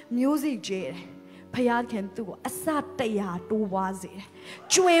မှာမျိုးစီကျဲတယ်ဖခင်ခင်သူ့ကိုအစတရားတိုးပွားစေတယ်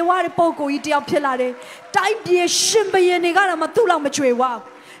။ကျွေဝတဲ့ပုံကိုကြီးတယောက်ဖြစ်လာတယ်။တိုင်းပြည်ရှင်ဘရင်တွေကတော့မသူ့လောက်မကျွေဝဘူး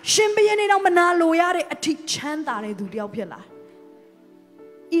။ရှင်ဘရင်တွေတော့မနာလိုရတဲ့အထိချမ်းသာတဲ့သူတယောက်ဖြစ်လာ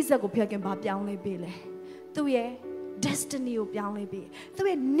။ဣဇက်ကိုဖခင်ဘာပြောင်းလဲပေးလဲ။သူ့ရဲ့ destiny ကိုပြောင်းလဲပေး။သူ့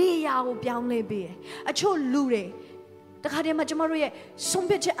ရဲ့နေရာကိုပြောင်းလဲပေး။အချို့လူတွေတခါတည်းမှာကျမတို့ရဲ့ဆုံး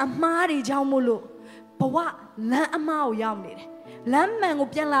ဖြတ်ချက်အမှားတွေကြောင့်မို့လို့ဘဝလမ်းအမှားကိုရောက်နေတယ်။လမ်းမှန်ကို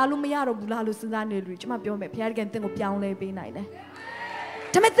ပြန်လာလို့မရတော့ဘူးလားလို့စဉ်းစားနေလူကျွန်မပြောမယ်ဘုရားခင်သင်ကိုပြောင်းလဲပေးနိုင်တယ်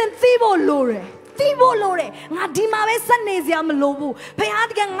ဒါပေမဲ့သင်သိဖို့လိုတယ်ငါဒီမှာပဲဆက်နေစရာမလိုဘူးဘုရား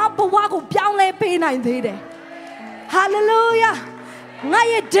ခင်ငါဘဝကိုပြောင်းလဲပေးနိုင်သေးတယ် hallelujah ငါ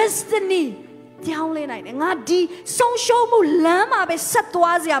ရဲ့ destiny ပြောင်းလဲနိုင်တယ်ငါဒီဆုံးရှုံးမှုလမ်းမှာပဲဆက်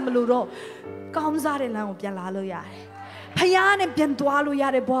သွားစရာမလိုတော့ကောင်းစားတဲ့လမ်းကိုပြန်လာလို့ရတယ်ဘုရားနဲ့ပြန်သွားလို့ရ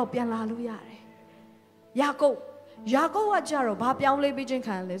တယ်ဘဝကိုပြန်လာလို့ရတယ်ယာကုပ်ကကြတော့ဘာပြောင်းလဲပေးခြင်း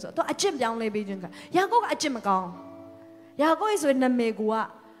ခံလဲဆိုတော့အကျင့်ပြောင်းလဲပေးခြင်းခံယာကုပ်ကအကျင့်မကောင်းယာကုပ်ရဲ့ဆိုနာမည်က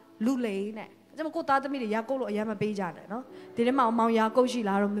လူလိန်နဲ့ကျွန်မကိုသားသမီးတွေယာကုပ်လို့အရင်မပေးကြတယ်နော်ဒီထဲမှာမောင်ယာကုပ်ရှိ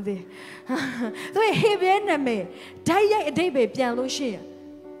လားတော့မသိသူရဲ့ဟေဘဲနာမည်ဓာတ်ရိုက်အတိတ်ပဲပြန်လို့ရှိရင်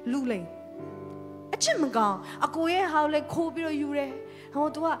လူလိန်အကျင့်မကောင်းအကိုရဲ့ဟောက်လဲခိုးပြီးတော့ယူတယ်ဟော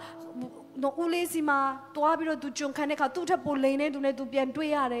तू ကနော်ဦးလေးစီမှာတွားပြီးတော့ तू ကြုံခံတဲ့ခါသူ့ထက်ပိုလိန်နေသူနဲ့ तू ပြန်တွေ့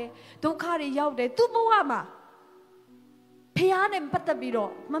ရတယ်ဒုက္ခတွေရောက်တယ် तू ဘဝမှာဖခင်နဲ့ပတ်သက်ပြီး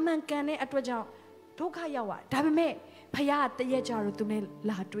တော့မမှန်ကန်တဲ့အတွက်ကြောင့်ဒုက္ခရောက်ရတယ်ဒါပေမဲ့ဖခင်တရက်ကြတော့သူနဲ့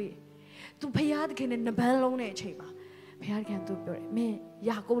လာတွေ့သူဖခင်တခင်နဲ့နှပန်းလုံးတဲ့အချိန်မှာဖခင်တခင်သူပြောတယ်မင်း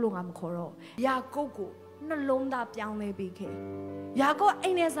ယာကုပ်လို့ငါမခေါ်တော့ယာကုပ်ကိုနှလုံးသားပြောင်းလဲပေးခဲ့ယာကုပ်အိ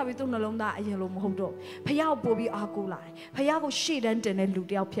မ်ထဲဆက်ပြီးသူ့နှလုံးသားအရင်လိုမဟုတ်တော့ဖခင်ကိုပို့ပြီးအားကိုးလာတယ်ဖခင်ကိုရှေ့တန်းတင်တဲ့လူ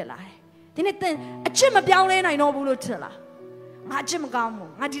တစ်ယောက်ဖြစ်လာတယ်ဒီနေ့သင်အချစ်မပြောင်းလဲနိုင်တော့ဘူးလို့ထင်လားငါအချစ်မကောင်းဘူး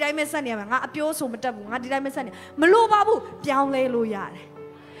ငါဒီတိုင်းပဲဆက်နေရမှာငါအပြောဆိုမတတ်ဘူးငါဒီတိုင်းပဲဆက်နေမလိုပါဘူးပြောင်းလဲလို့ရတယ်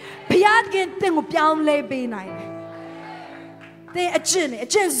ဘုရားခင်သင်ကိုပြောင်းလဲပေးနိုင်တယ်သင်အကျ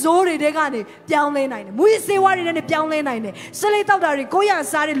င့်ဇိုးတွေကနေပြောင်းလဲနိုင်တယ်မူရစေဝါတွေနဲ့ပြောင်းလဲနိုင်တယ်စလိတောက်တာတွေကိုရ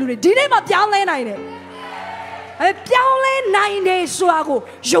စားတဲ့လူတွေဒီနေ့မှပြောင်းလဲနိုင်တယ်ပြောင်းလဲနိုင်တယ်ဆိုတာကို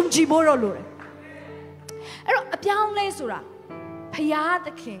ယုံကြည်ဖို့တော့လိုတယ်အဲ့တော့အပြောင်းလဲဆိုတာဘုရားသ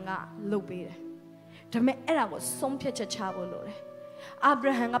ခင်ကလုပ်ပေးတယ်ဒါပေမဲ့အဲ့ဒါကိုဆုံးဖြတ်ချက်ချဖို့လိုတယ်အာဗြ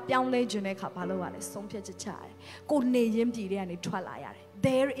ဟံကပြောင်းလဲခြင်းတဲ့အခါဘာလုပ်ရလဲဆုံးဖြတ်ချက်ချရတယ်ကိုနေရင်းပြည်တွေကနေထွက်လာရတယ်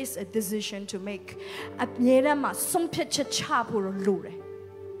there is a decision to make အမြဲတမ်းမှာဆုံးဖြတ်ချက်ချဖို့လိုတယ်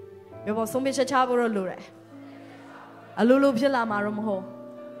ဘယ်ပေါ်ဆုံးဖြတ်ချက်ချဖို့လိုတယ် အလိုလိုဖြစ်လာမှာတော့မဟုတ်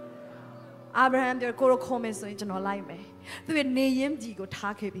အာဗြဟံပြောကိုရောခေါ်မယ်ဆိုရင်ကျွန်တော်လိုက်မယ်သူရဲ့နေရင်းကြီးကို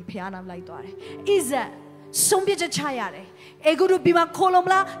ထားခဲ့ပြီးဖျားနာလိုက်သွားတယ်ဣဇက်ဆုံးဖြတ်ချက်ချရတယ်အေဂုရုပြီးမှခေါ်လို့မ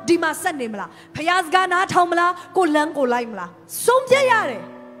လားဒီမှာဆက်နေမလားဖျားစကားနားထောင်မလားကိုလန်းကိုလိုက်မလားဆုံးဖြတ်ရတယ်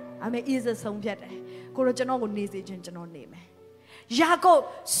အမေဣဇက်ဆုံးဖြတ်တယ်ကိုရောကျွန်တော်ကိုနေစေခြင်းကျွန်တော်နေမယ်ယာကုပ်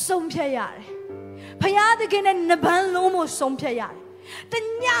ဆုံးဖြတ်ရတယ်ဖျားသခင်နဲ့နှပန်းလုံးကိုဆုံးဖြတ်ရတယ်တ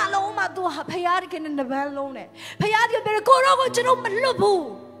ညလုံးမှသူဟာဖျားသခင်နဲ့နှပန်းလုံးတယ်ဖျားသခင်ပြောကိုရောကိုကျွန်တော်မလွတ်ဘူး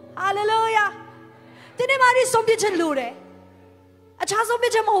ဟာလေလုယာဒီနေ့မှဒီဆုံးဖြတ်ချက်လို့တယ်အခြားဆုံးဖြ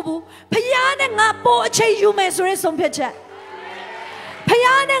တ်ချက်မဟုတ်ဘူးဖခင်နဲ့ငါပေါ်အချိန်ယူမယ်ဆိုရဲဆုံးဖြတ်ချက်ဖခ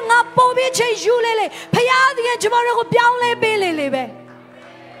င်နဲ့ငါပေါ်ပြီးအချိန်ယူလေလေဖခင်တကယ်ကျွန်တော်တို့ကိုပြောင်းလဲပေးလေလေပဲ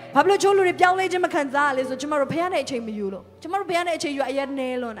ဘာဖြစ်လို့ချိုးလူတွေပြောင်းလဲခြင်းမခံစားရလဲဆိုကျွန်တော်တို့ဖခင်နဲ့အချိန်မယူလို့ကျွန်တော်တို့ဖခင်နဲ့အချိန်ယူအရင်နေ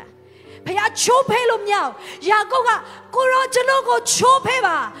လို့နာဖခင်ချိုးဖဲလို့မရအောင်ယာကုပ်ကကိုရောကျွန်တော်ကိုချိုးဖဲ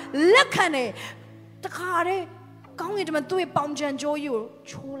ပါလက်ခံတယ်တခါတည်းကောင်းကင်တမန်သူ့ရဲ့ပေါင်ချံကြိုးကြီးကို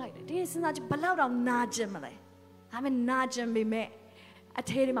ချိုးလိုက်တယ်ဒီစဉ်းစားကြည့်ဘလောက်တော့နာကျင်မလဲဒါပေမဲ့နာကျင်ပေမဲ့အ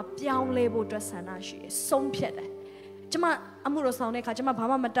ထဲထဲမှာပြောင်းလဲဖို့အတွက်ဆန္ဒရှိတယ်ဆုံးဖြတ်တယ်ကျမအမှုတော်ဆောင်တဲ့အခါကျမဘာ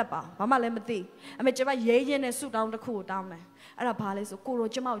မှမတတ်ပါဘာမှလည်းမသိအမေကျမရဲရဲနဲ့ဆုတောင်းတစ်ခုကိုတောင်းတယ်အဲ့ဒါဘာလဲဆိုကိုရော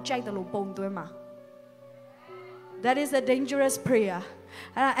ကျမကိုကြိုက်တယ်လို့ပုံသွင်းမှာ That is a dangerous prayer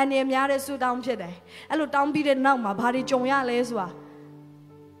အဲ့ဒါအနေများတဲ့ဆုတောင်းဖြစ်တယ်အဲ့လိုတောင်းပြီးတဲ့နောက်မှာဘာတွေကြုံရလဲဆိုတာ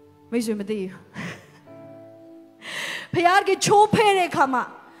မိတ်ဆွေမသိဘူးဖခင်ကချိုးဖဲတဲ့အခါမှာ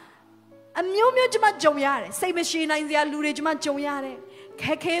အမျိုးမျိုးကျမကြုံရတယ်စိတ်မရှိနိုင်စရာလူတွေကျမကြုံရတယ်ခ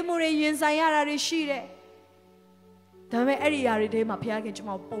က်ခဲမှုတွေရင်ဆိုင်ရတာတွေရှိတယ်ဒါပေမဲ့အဲ့ဒီຢာတွေထဲမှာဖခင်ကျမ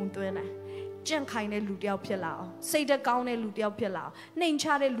ကိုပုံသွင်းတယ်ကြန့်ခိုင်တဲ့လူတစ်ယောက်ဖြစ်လာအောင်စိတ်တက်ကောင်းတဲ့လူတစ်ယောက်ဖြစ်လာအောင်နှိမ်ချ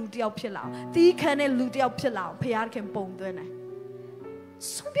တဲ့လူတစ်ယောက်ဖြစ်လာအောင်သီးခံတဲ့လူတစ်ယောက်ဖြစ်လာအောင်ဖခင်ပုံသွင်းတယ်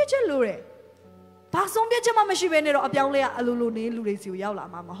ဆုံးဖြတ်ချက်လို့ရဘာဆုံးဖြတ်ချက်မှမရှိဘဲနဲ့တော့အပြောင်းလဲကအလိုလိုနေလူတွေစီကိုရောက်လာ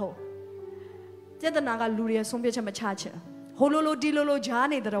မှာမဟုတ်ပြဿနာကလူတွေဆုံးဖြတ်ချက်မချချင်ဟိုလိုလိုဒီလိုလိုဂျား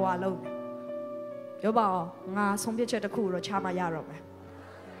နေတဲ့တော်လုံးပြောပါအောင်ငါဆုံးဖြတ်ချက်တစ်ခုတော့ချမှရတော့မယ်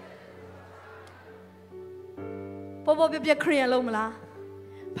ပေါ်ပေါ်ပြပြခရီးရလုံးမလား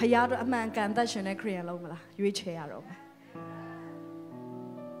ဖယားတော့အမှန်ကန်သက်ရှင်တဲ့ခရီးရလုံးမလားရွေးချယ်ရတော့မယ်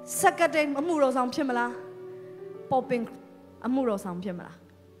စက္ကတိအမှုတော်ဆောင်ဖြစ်မလားပေါ်ပင်အမှုတော်ဆောင်ဖြစ်မလား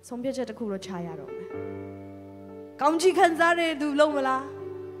ဆုံးဖြတ်ချက်တစ်ခုတော့ချရတော့မယ်ကောင်းကြီးခံစားတဲ့သူလုံးမလား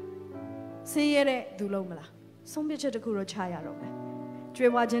ဆင်းရဲတဲ့သူလုံးမလားဆုံးဖြတ်ချက်တစ်ခုတော့ချရတော့မယ်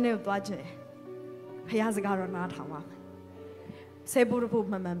ကြွေးဝါခြင်းတွေကိုသွားခြင်းဖယားစကားတော့နားထောင်ပါမယ်ဆေးဖို့ဖို့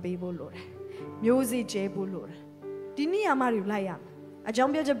မှန်မှန်ပေးဖို့လိုတယ်မျိုးစေ့ကျဲဖို့လိုတယ်ဒီနေရာမှာတွေလိုက်ရမယ်အကြော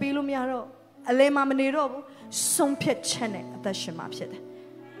င်းပြချက်ပေးလို့မရတော့အလဲမှာမနေတော့ဘူးဆုံးဖြတ်ချက်နဲ့အသက်ရှင်မှာဖြစ်တယ်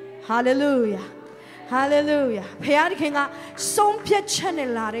ဟာလေလုယာဟာလေလုယာဖခင်သခင်ကဆုံးဖြတ်ချက်နဲ့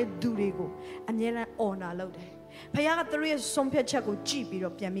လာတဲ့သူတွေကိုအမြဲတမ်းအော်နာလုပ်တယ်ဖခင်ကသူတို့ရဲ့ဆုံးဖြတ်ချက်ကိုကြည့်ပြီး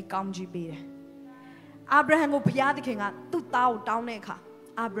တော့ပြန်ပြီးကောင်းချီးပေးတယ်အာဗြဟံကိုဖခင်သခင်ကသူ့သားကိုတောင်းတဲ့အခါ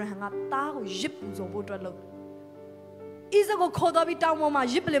အာဗြဟံကသားကိုရစ်ပူဇော်ဖို့အတွက်လုပ်ဣဇက်ကိုခေါ်တော့ပြီးတောင်းပေါ်မှာ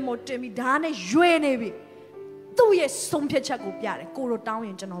ရစ်ပလင်မို့တင်ပြီးဓာတ်နဲ့ရွေနေပြီသူ့ရဲ့ဆုံးဖြတ်ချက်ကိုပြတယ်ကိုတို့တောင်းရ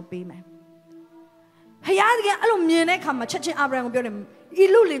င်ကျွန်တော်ပေးမယ်ဖခင်ကအဲ့လိုမြင်တဲ့အခါမှာချက်ချင်းအာဗြဟံကိုပြောတယ်ဤ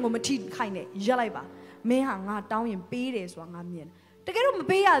လူလင်ကိုမထိခိုက်နဲ့ရက်လိုက်ပါမင်းဟာငါတောင်းရင်ပေးတယ်ဆိုတာငါမြင်တယ်တကယ်တော့မ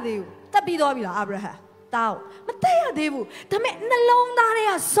ပေးရသေးဘူးတက်ပြီးသွားပြီလားအာဗြဟံတောင်းမတက်ရသေးဘူးဒါပေမဲ့နှလုံးသားထဲ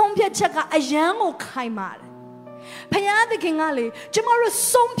ကဆုံးဖြတ်ချက်ကအယံကိုခိုင်ပါတယ်ဖခင်သခင်ကလေကျမတို့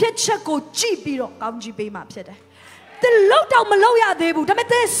ဆုံးဖြတ်ချက်ကိုကြည့်ပြီးတော့ကောင်းချီးပေးမှဖြစ်တယ်တလောက်တော့မလောက်ရသေးဘူးဒါပေ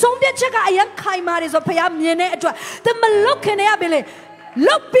မဲ့ဆုံးဖြတ်ချက်ကအရင်ခိုင်မာတယ်ဆိုဖခင်မြင်တဲ့အတွက်တမလောက်ခင်ရပြီလေ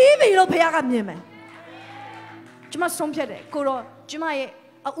လောက်ပြီးပြီလို့ဖခင်ကမြင်မယ်ကျမဆုံးဖြတ်တယ်ကိုတော့ကျမရဲ့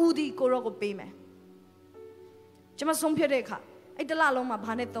အဦးဒီကိုတော့ကိုပေးမယ်ကျမဆုံးဖြတ်တဲ့အခါအဲ့တလလုံးမှာ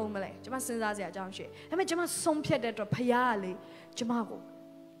ဘာနဲ့သုံးမလဲကျမစဉ်းစားစရာအကြောင်းရှိဒါပေမဲ့ကျမဆုံးဖြတ်တဲ့အတွက်ဖခင်ကလေကျမကို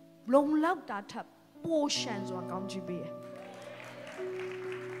လုံလောက်တာထပ်ပိုရှန်ဆိုတာကောင်းချီးပေးတယ်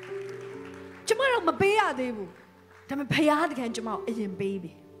ကျမတော့မပေးရသေးဘူးဒါပေမဲ့ဖခင်တကယ်ကျမကိုအရင်ပေး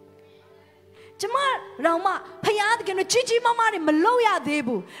ပြီကျမတော့မှဖခင်တကယ်နဲ့ကြီးမားမားနဲ့မလုပ်ရသေး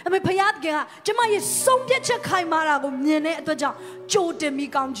ဘူးဒါပေမဲ့ဖခင်တကယ်ကကျမရဲ့ဆုံးဖြတ်ချက်ခိုင်မာတာကိုမြင်တဲ့အတွက်ကြောင့်ကြိုတင်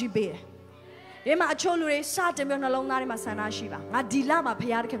ပြီးကောင်းချီးပေးတယ်ဒီမှာအချို့လူတွေစတင်ပြီးနှလုံးသားထဲမှာဆန္ဒရှိပါငါဒီလမှာဖ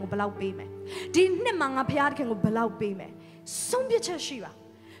ခင်တကယ်ကိုဘယ်လောက်ပေးမယ်ဒီနှစ်မှာငါဖခင်တကယ်ကိုဘယ်လောက်ပေးမယ်ဆုံးဖြတ်ချက်ရှိပါ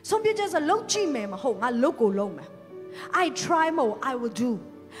ဆုံးဖြတ်ချက်ဆိုလုပ်ကြည့်မယ်မဟုတ်ငါလုပ်ကိုလုပ်မယ် I try more I will do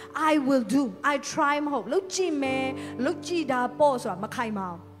I try မဟုတ်လုပ်ကြည့်မယ်လုပ်ကြည့်တာပေါ့ဆိုတာမခိုင်ပါ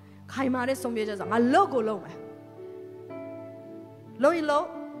ဘူးခိုင်မာတဲ့ဆုံးဖြတ်ချက်ဆိုငါလုပ်ကိုလုပ်မယ်လုပ်ရင်လုပ်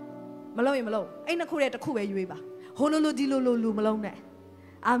မလုပ်ရင်မလုပ်အဲ့နှစ်ခုတည်းတစ်ခုပဲရွေးပါဟိုလိုလိုဒီလိုလိုလူမလုံးနဲ့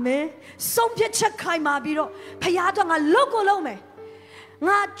အာမင်ဆုံးဖြတ်ချက်ခိုင်မာပြီးတော့ဖခင်တော့ငါလုပ်ကိုလုပ်မယ်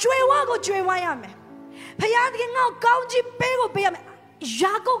ငါကြွေဝါကိုကြွေဝါရမယ်ဖခင်ကငါ့ကိုကောင်းချီးပေးကိုပေးရမယ်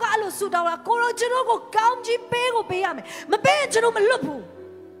Yakob ကအဲ့လိုဆူတောင်းတာကိုရောကျွန်တော်ကိုကောင်းကြီးပေးကိုပေးရမယ်မပေးရင်ကျွန်တော်မလွတ်ဘူး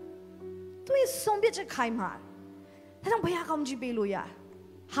သူရဲ့ဆုံးဖြတ်ချက်ခိုင်းမှာဒါကြောင့်ဘုရားကောင်းကြီးပေးလို့ရ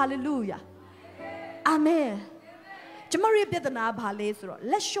Hallelujah Amen ကျွန်မရဲ့ပြဿနာဘာလဲဆိုတော့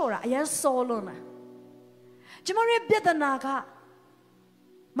လက်လျှော့တာအရင်စောလို့လားကျွန်မရဲ့ပြဿနာက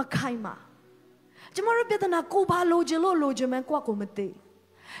မခိုင်းပါကျွန်မရဲ့ပြဿနာကိုဘာလိုချင်လို့လိုချင်မှန်းကိုယ့်ကိုမသိ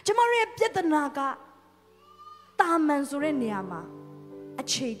ကျွန်မရဲ့ပြဿနာကတာမန်ဆိုတဲ့နေရာမှာအ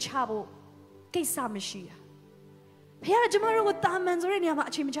ခြေချဖို့ကိစ္စမရှိတာဘုရားကျွန်မတို့ကိုတာမန်ဆိုတဲ့နေရာမှာ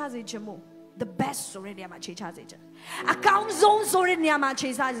အခြေမချစေချင်ဘူး the best ဆိုတဲ့နေရာမှာအခြေချစေချင်အကောင်းဆုံးဆိုတဲ့နေရာမှာအခြေ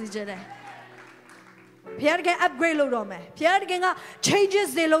ချစေချင်တယ်ဘုရားက upgrade လုပ်တော့မယ်ဘုရားက changes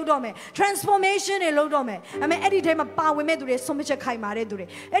တွေလုပ်တော့မယ် transformation တွေလုပ်တော့မယ်အမေအဲ့ဒီထဲမှာပါဝင်မဲ့သူတွေဆုံးဖြတ်ချက်ခိုင်မာတဲ့သူတွေ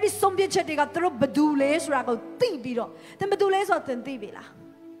အဲ့ဒီဆုံးဖြတ်ချက်တွေကသူတို့ဘယ်သူလဲဆိုတာကိုသိပြီးတော့သင်ဘယ်သူလဲဆိုတာသင်သိပြီလား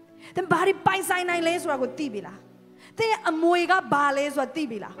သင်ဘာတွေပိုင်ဆိုင်နိုင်လဲဆိုတာကိုသိပြီလားသင်အမွေကဘာလဲဆိုတာသိ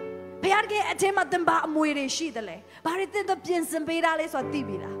ပြီလားဘုရားကအထက်မှာသင်ဘာအမွေတွေရှိတယ်လဲဘာတွေသင်တော့ပြင်ဆင်ပေးတာလဲဆိုတာသိ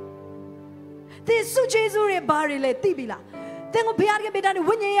ပြီလားသင်စုကျေးဇူးတွေဘာတွေလဲသိပြီလားသင်ကိုဘုရားကပေးတဲ့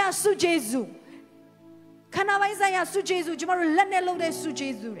ဝိညာဉ်ရစုကျေးဇူးခန္ဓာပိုင်းဆိုင်ရာစုကျေးဇူးကျမတို့လက်နဲ့လုပ်တဲ့စု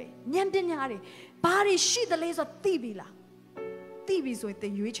ကျေးဇူးတွေဉာဏ်ပညာတွေဘာတွေရှိသလဲဆိုတော့သိပြီလားသိပြီဆိုရင်သ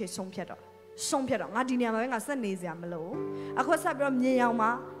င်ရွေးချယ်ဆုံးဖြတ်တော့ငါဒီနေရာမှာပဲငါဆက်နေစရာမလိုအခုဆက်ပြီးတော့မြင်အောင်ပါ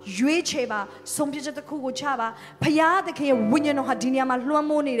ရွေးချယ်ပါဆုံးဖြတ်ချက်တစ်ခုကိုချပါဘုရားသခင်ရဲ့ဝိညာဉ်တော်ဟာဒီနေရာမှာလွှမ်း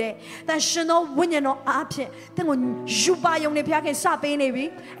မိုးနေတယ်တန်ရှင်သောဝိညာဉ်တော်အားဖြင့်သင်ကိုယူပါယုံနေဘုရားခင်စပေးနေပြီ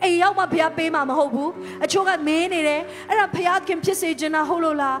အိမ်ရောက်မှဘုရားပေးမှာမဟုတ်ဘူးအချို့ကမေးနေတယ်အဲ့ဒါဘုရားသခင်ဖြစ်စေချင်တာဟုတ်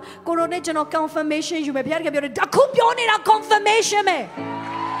လို့လားကိုရိုနဲ့ကျွန်တော် confirmation ယူမယ်ဘုရားသခင်ပြောတယ်အခုပြောနေတာ confirmation ပဲ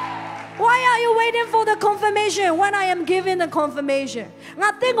Why are you waiting for the confirmation when I am giving the confirmation? ငါ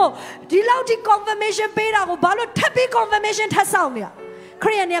သင်ကိုဒီလောက်ထိ confirmation ပေးတာကိုဘာလို့ထပ်ပြီး confirmation ထပ်ဆောင်နေရခ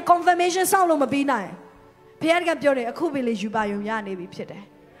ရိယန်တွေက confirmation ဆောင်လို့မပြီးနိုင်ဘုရားကပြောတယ်အခုပဲလေယူပါယုံရနေပြီဖြစ်တယ်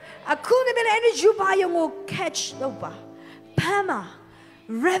အခုပဲလေအဲ့ဒီယူပါယုံကို catch လုပ်ပါဖမ်းပါ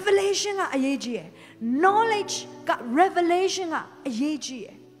revelation ကအရေးကြီးရယ် knowledge က revelation ကအရေးကြီးရ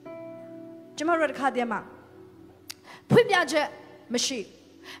ယ်ကျွန်တော်တို့တစ်ခါတည်းမှာဖွင့်ပြချက်မရှိ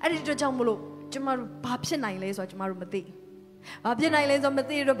အဲ့ဒီတော့ကြောင့်မလို့ကျမတို့ဘာဖြစ်နိုင်လဲဆိုတော့ကျမတို့မသိဘာဖြစ်နိုင်လဲဆိုတော့မ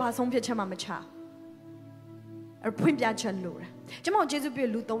သိတော့ဘာဆုံးဖြစ်ချက်မှမချအဲ့ဖွင့်ပြချက်လို့တယ်ကျမတို့ယေရှုပြ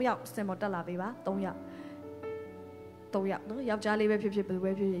လူ3ယောက်စင်မော်တက်လာပေးပါ3ယောက်နော်ယောက်ျားလေးပဲဖြစ်ဖြစ်ဘယ်လို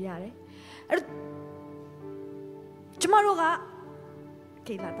ပဲဖြစ်ဖြစ်ရတယ်အဲ့ကျမတို့က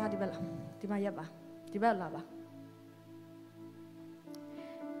ကေလာတာဒီဘက်လာဒီမှာရပ်ပါဒီဘက်လာပါ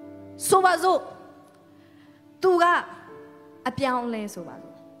ဆိုပါစို့သူကအပြောင်းလဲဆိုပါ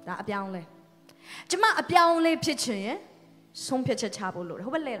စို့ဒါအပြောင်းလဲကျမအပြောင်းလဲဖြစ်ချင်ရင်ဆုံးဖြတ်ချက်ချဖို့လိုတယ်ဟု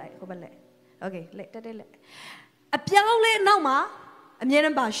တ်ပဲလဲလိုက်ဟုတ်ပဲလဲโอเคလဲတက်လဲအပြောင်းလဲနောက်မှာအမြဲတ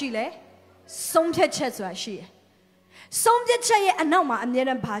မ်းပါရှိလဲဆုံးဖြတ်ချက်ဆိုတာရှိရယ်ဆုံးဖြတ်ချက်ရဲ့အနောက်မှာအမြဲ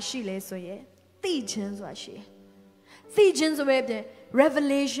တမ်းပါရှိလဲဆိုရင်သိခြင်းဆိုတာရှိရယ်သိခြင်းဆိုပဲပြင်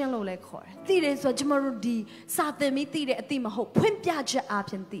revelation လို့လည်းခေါ်တယ်သိတယ်ဆိုတော့ကျမတို့ဒီစာသင်ပြီးသိတဲ့အသိမဟုတ်ဖွင့်ပြချက်အ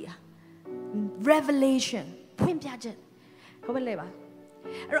ပြင်သိတာ revelation ဖွင့်ပြချက်ဟုတ်ပဲလဲပါ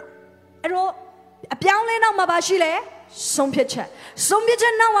အဲ့တော့အပြောင်းလဲနောက်မှာပါရှိလဲဆုံးဖြတ်ချက်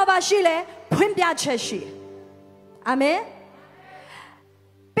နောက်မှာပါရှိလဲဖွင့်ပြချက်ရှိအာမင်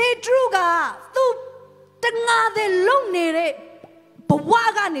ပေတရုကသူ့တငါတဲ့လုံနေတဲ့ဘဝ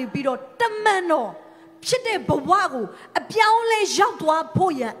ကနေပြီးတော့တမန်တော်ဖြစ်တဲ့ဘဝကိုအပြောင်းလဲရောက်သွား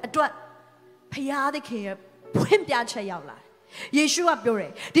ဖို့ရန်အတွက်ဖျားသခင်ရဲ့ဖွင့်ပြချက်ရောက်လာတယ်ယေရှုကပြောတ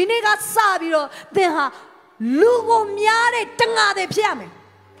ယ်ဒီနေ့ကစပြီးတော့သင်ဟာလူကိုများတဲ့တငါတဲ့ဖြစ်ရမယ်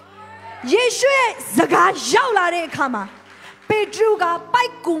ယေရှုရဲ့စကားရောက်လာတဲ့အခါမှာပေတရုကပို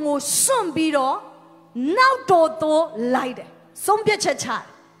က်ကွန်ကိုစွန့်ပြီးတော့နောက်တော်သို့လိုက်တယ်ဆုံးဖြတ်ချက်ချ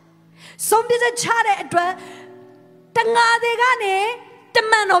တဲ့အတွက်တငါတွေကနေတ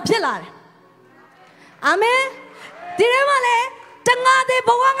မန်တော်ဖြစ်လာတယ်အာမင်ဒီထဲမှာလေတငါတွေဘ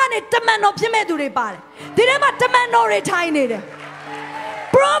ဝကနေတမန်တော်ဖြစ်မဲ့သူတွေပါတယ်ဒီထဲမှာတမန်တော်တွေထိုင်နေတယ်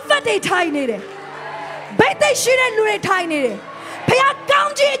prophet တွေထိုင်နေတယ်ဘိတ်သိရှိတဲ့လူတွေထိုင်နေတယ်ဖခင်ကော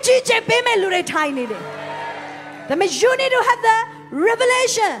င်းကြီးအကြီးကျယ်ပေးမဲ့လူတွေထိုင်နေတယ်ဒါပေမဲ့ you need to have the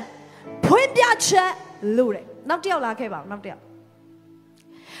revelation ဖွင့်ပြချက်လို့တယ်နောက်တစ်ယောက်လာခဲ့ပါဦးနောက်တစ်ယောက်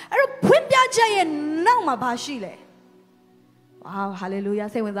အဲ့တော့ဖွင့်ပြချက်ရဲ့နောက်မှာဘာရှိလဲဝါးဟာလေလုယာ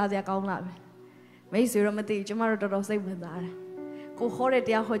စိတ်ဝင်စားစရာကောင်းလာပြီမိတ်ဆွေတို့မသိကျမတို့တော်တော်စိတ်ဝင်စားတယ်ကိုခေါ်တဲ့တ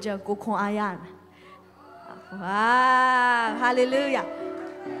ရားဟောချက်ကိုခွန်အားရတယ်ဝါးဟာလေလုယာ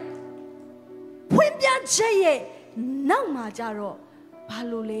ဖွင့်ပြချက်ရဲ့နောက်မှာကြတော့ဘာ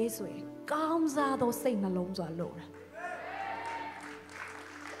လို့လဲဆိုရင်ကောင်းစားသောစိတ်နှလုံးစွာလို့တာ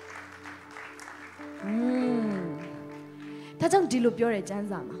ဒါကြောင့်ဒီလိုပြောတဲ့ကျမ်း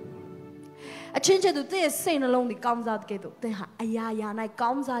စာမှာ အချင်းချင်းသူတဲ့စိတ်နှလုံးဒီကောင်းစားတဲ့ကဲ့သို့သင်ဟာအရာရာ၌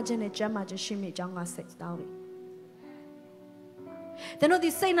ကောင်းစားခြင်းနဲ့ကျမ်းမာခြင်းရှိမိကြောင်းကစိတ်တောင်းတယ်သင်တို့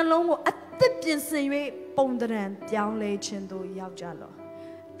ဒီစိတ်နှလုံးကိုအသက်ပြင်ဆင်၍ပုံသဏ္ဍာန်ပြောင်းလဲခြင်းသို့ရောက်ကြလော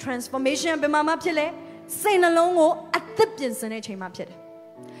transformation ဘယ်မှာမှဖြစ်လဲစိတ်နှလုံးကိုအသက်ပြင်ဆင်တဲ့အချိန်မှာဖြစ်တယ်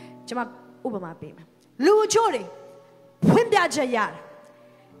ကျွန်မဥပမာပေးမယ်လူအချို့တွေဖွင့်ပြချက်ရတယ်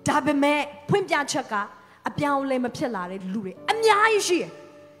ဒါပေမဲ့ဖွင့်ပြချက်ကအပြောင်းလဲမဖြစ်လာတဲ့လူတွေအများကြီးရှိတယ်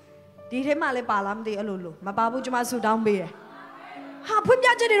ဒီထဲမှာလည်းပါလားမသိအဲ့လိုမပါဘူးကျွန်မဆူတောင်းပေးတယ်ဟာဖွင့်ပြ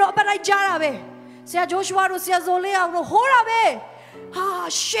ချက်တွေတော့အပတ်တိုင်းကြားတာပဲဆရာဂျိုးရှွာတို့ဆရာဇိုလေးအောင်တို့ဟောတာပဲဟာ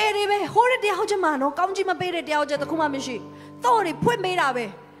ရှယ်တွေပဲဟောတဲ့တရားဟောချက်မှာနော်ကောင်းကြီးမပေးတဲ့တရားဟောချက်တခုမှမရှိတော့တွေဖွင့်ပေးတာပဲ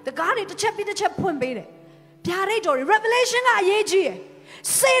တကားတွေတစ်ချက်ပြီးတစ်ချက်ဖွင့်ပေးတယ်ဗျာဒိတ်တော်တွေ revelation ကအရေးကြီးရယ်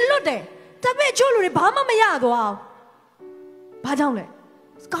စေလွတ်တယ်တပည့်ချို့လူတွေဘာမှမရသွားဘူးဘာကြောင့်လဲ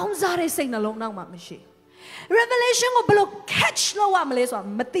ကောင်းစားတဲ့စိတ်နှလုံးနောက်မှာမရှိ revelation ကိုဘယ်လို catch လုပ်ရမလဲဆိုတာ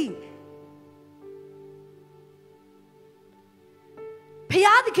မသိ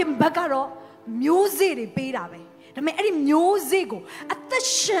ဖျားသခင်ဘက်ကတော့မျိုးစေ့တွေပေးတာပဲဒါပေမဲ့အဲ့ဒီမျိုးစေ့ကိုအသက်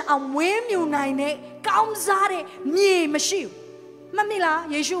ရှင်အောင်မွေးမြူနိုင်တဲ့ကောင်းစားတဲ့မြေမရှိဘူးမမေ့လား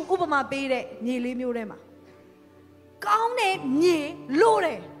ယေရှုဥပမာပေးတဲ့မြေလေးမျိုးထဲမှာကောင်းတဲ့မြေလို့တ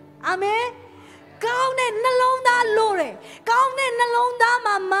ယ်အာမင်ကောင်းတဲ့နှလုံးသားလို့တယ်ကောင်းတဲ့နှလုံးသား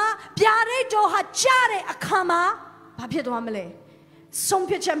မှာဗျာဒိတ်တော်ဟာကြားတဲ့အခါမှာဘာဖြစ်သွားမလဲဆုံး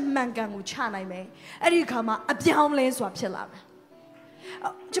ဖြတ်ချက်မှန်ကန်ကိုချနိုင်မယ်အဲ့ဒီအခါမှာအပြောင်းလဲစွာဖြစ်လာမယ်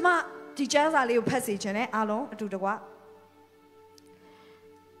ကျွန်မဒီကျမ်းစာလေးကိုဖတ်စီခြင်းနဲ့အားလုံးအတူတကွ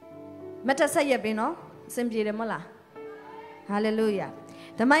မတ်တဆက်ရပြီနော်အစဉ်ပြေတယ်မဟုတ်လားဟာလေလုယာ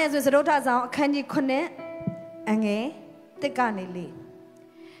ဓမ္မရာဇဝင်စတုတ္ထဆောင်အခန်းကြီး9အငယ်1ကနေ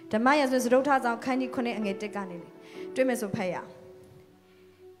4ဓမ္မရာဇဝင်စတုတ္ထဆောင်အခန်းကြီး9အငယ်1ကနေ4တွေ့မယ်ဆိုဖတ်ရအောင်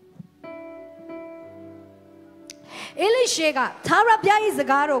အေလိရှေကသာရဘုရား၏စ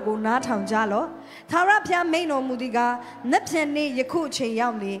ကားတော်ကိုနားထောင်ကြလော့သာရဘုရားမိန်တော်မူသည်ကနက်ဖြန်နေ့ယခုအချိန်ရော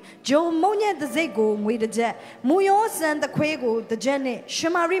က်လေဂျုံမုံညက်တစိတ်ကိုငွေတစ်ကြက်မူယောဆန်တခွေးကိုတစ်ကြက်နှင့်ရှ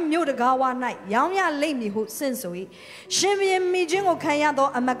မာရိမြို့တကားဝ၌ရောင်းရလိမ့်မည်ဟုဆင့်ဆို၏ရှင်ဘုရင်မိချင်းကိုခံရသော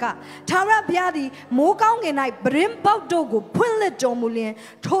အမတ်ကသာရဘုရားသည်မိုးကောင်းကင်၌ပရင်ပေါက်တို့ကိုဖွင့်လှစ်တော်မူလျင်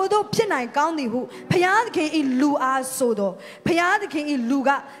ထိုတို့ဖြစ်နိုင်ကောင်းသည်ဟုဘုရားသခင်၏လူအားဆိုတော်ဘုရားသခင်၏လူက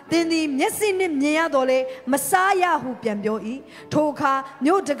သင်သည်မျက်စိနှင့်မြင်ရတော်လေမစားရဟုပြန်ပြော၏ထိုအခါ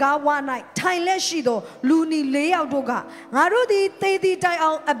မြို့တကားဝ၌ထိုင်လက်ရှိသောလူနီ4ယောက်တို့ကငါတို့သည်သေသည်တိုင်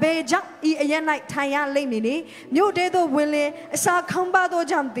အောင်အဘယ်ကြောင့်ဤအရက်၌ထိုင်ရလိမ့်မည်နိမြို့တဲသို့ဝင်လင်အစာခံပါသော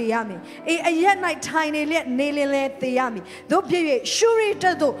ကြောင့်သေရမည်ဤအရက်၌ထိုင်နေလျက်နေလင်လဲသေရမည်တို့ဖြစ်၍ရှုရိတ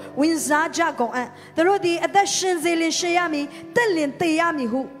က်သို့ဝင်စားကြကုန်အံ့သူတို့သည်အသက်ရှင်စေလင်ရှင်ရမည်တက်လင်သေရမည်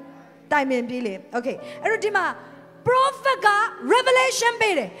ဟုတိုင်ပင်ပြီးလေโอเคအဲ့တော့ဒီမှာ prophet က revelation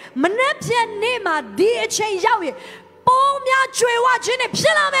ပေးတယ်မနှက်ဖြန်နေ့မှာဒီအချိန်ရောက်ရင်ပုံများကျွေဝခြင်းနဲ့ဖြ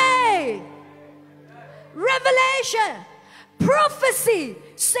စ်လာမယ် revelation prophecy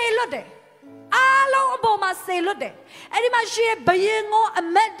စေလွတ်တယ်အားလုံးအပေါ်မှာစေလွတ်တယ်အဲ့ဒီမှာရှိတဲ့ဘယင်ကိုအ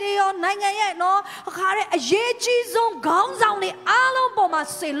မတ်တွေရောနိုင်ငံရဲ့နော်အခါတဲ့အရေးကြီးဆုံးခေါင်းဆောင်တွေအားလုံးပေါ်မှာ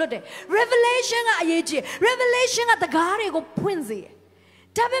စေလွတ်တယ် revelation ကအရေးကြီး revelation ကတကားတွေကိုဖွင့်စေတယ်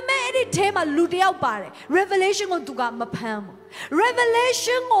ဒါပေမဲ့အဲ့ဒီထဲမှာလူတစ်ယောက်ပါတယ် revelation ကိုသူကမဖမ်းဘူး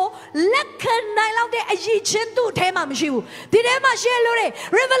revelation ကိုလက်ခံနိုင်လောက်တဲ့အရည်ချင်းသူ့ထဲမှာမရှိဘူးဒီထဲမှာရှိလို့လေ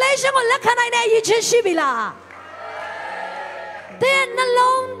revelation ကိုလက်ခံနိုင်တဲ့အရည်ချင်းရှိပြီလားတဲ့နှ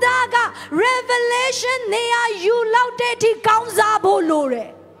လုံးသားက revelation နေရာယူလောက်တဲ့အထိကောင်းစားဖို့လိုတယ်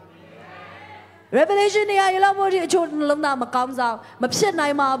revelation နေရာယူလောက်ဖို့အချို့နှလုံးသားမကောင်းစားမဖြစ်နို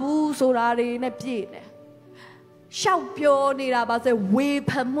င်ပါဘူးဆိုတာတွေနဲ့ပြည့်တယ်ရှောက်ပြောနေတာပါဆိုဝေ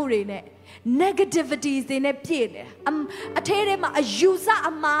ဖန်မှုတွေနဲ့ negativities တွေနဲ့ပြည့်နေအထဲထဲမှာအယူဆ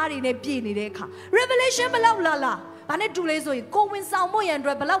အမှားတွေနဲ့ပြည့်နေတဲ့အခါ revelation ဘလောက်လာဘာနဲ့တူလဲဆိုရင်ကိုဝင်ဆောင်ဖို့ရန်အ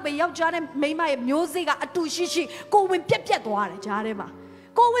တွက်ဘလောက်ပဲယောက်ျားနဲ့မိန်းမရဲ့မျိုးစေ့ကအတူရှိကိုဝင်ပြက်သွားတယ်ကြားထဲမှာ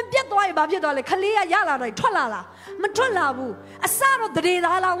ကိုဝင်ပြက်သွားရင်ဘာဖြစ်သွားလဲခလေးကရလာတော့ထွက်လာလားမထွက်လာဘူးအစတော့တရေ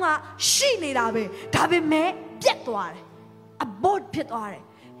သားလောင်းကရှိနေတာပဲဒါပေမဲ့ပြက်သွားတယ် abort ဖြစ်သွားတယ်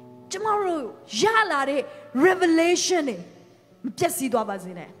ကျမတို့ရလာတဲ့ revelation တွေမပြည့်စည်သွားပါ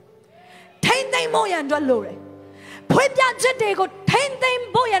စေနဲ့ထိမ့်သိမ့်ဖို့ရန်အတွက်လိုတယ်ဖွင့်ပြချက်တွေကိုထိမ့်သိမ့်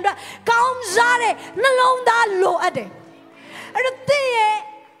ဖို့ရန်အတွက်ကောင်းစားတဲ့နှလုံးသားလိုအပ်တယ်အဲ့တော့သင်ရဲ့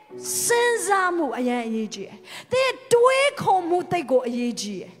စဉ်းစားမှုအရင်အရေးကြီးတယ်သင်ရဲ့တွေးခေါ်မှုတိတ်ကိုအရေး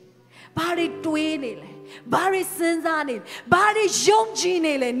ကြီးတယ်ဘာတွေတွေးနေလဲဘာတွေစဉ်းစားနေလဲဘာတွေယုံကြည်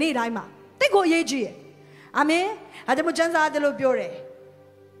နေလဲနေ့တိုင်းမှာတိတ်ကိုအရေးကြီးတယ်အာမင်အဲ့ဒါမှကျမ်းစာတယ်လို့ပြောတယ်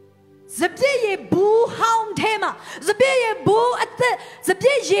စပြည့်ရေဘူးဟောင်းထဲမှာစပြည့်ရေဘူးအသက်စပြ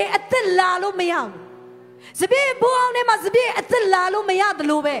ည့်ရေအသက်လာလို့မရဘူးစပြည့်ဘူးဟောင်းထဲမှာစပြည့်အသက်လာလို့မရတယ်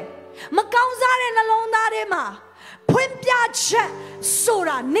လို့ပဲမကောင်းစားတဲ့နှလုံးသားထဲမှာဖ ဖွင့်ပြချက်ဆို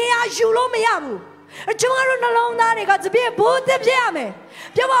တာနေရာယူလို့မရဘူးကျွန်တော်တို့နှလုံးသားတွေကသပြည့်ဘူးအသစ်ဖြစ်ရမယ်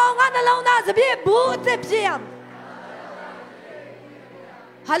ပြောပါအောင်ငါနှလုံးသားသပြည့်ဘူးအသစ်ဖြစ်ရမယ်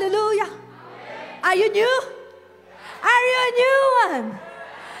Hallelujah Are you new Are you a new one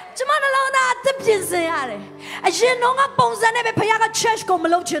ကျွန်မနှလုံးသားအသစ်ပြင်ဆင်ရတယ်အရင်တော့ကပုံစံနဲ့ပဲဖခင်က church ကိုမ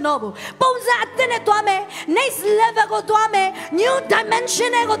လုပ်ချင်တော့ဘူးပုံစံအသစ်နဲ့တွားမယ် next level ကိုတွားမယ် new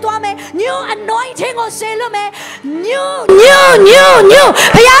dimension ကိုတွားမယ် new anointing ကိုဆေလွတ်မယ် new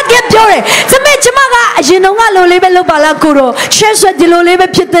ဖခင်ကပြောတယ်ကျွန်မကအရင်တော့ကလိုလေးပဲလုပ်ပါလားကိုတော့ church ဒီလိုလေးပဲ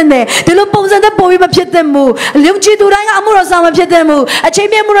ဖြစ်တဲ့နဲ့ဒီလိုပုံစံနဲ့ပို့ပြီးမဖြစ်တဲ့မှုလူကြီးသူတိုင်းကအမှုတော်ဆောင်မဖြစ်တဲ့မှုအချိန်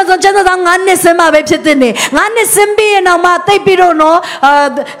ပြည့်မှုတော်ဆောင်ကျမ်းစာ9နှစ်စမှပဲဖြစ်တဲ့နဲ့9နှစ်စပြီးရင်တော့မှတိတ်ပြီးတော့နော်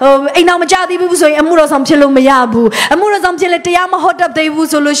အိမ်တော်မကြသေးဘူးဆိုရင်အမှုတော်ဆောင်ဖြစ်လို့မရဘူးအမှုတော်ဆောင်ဖြစ်လေတရားမဟုတ်တတ်သေးဘူး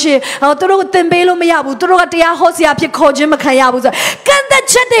ဆိုလို့ရှိရင်သူတို့ကိုသင်ပေးလို့မရဘူးသူတို့ကတရားဟောဆရာဖြစ်ခေါ်ခြင်းမခံရဘူးဆိုကန့်သက်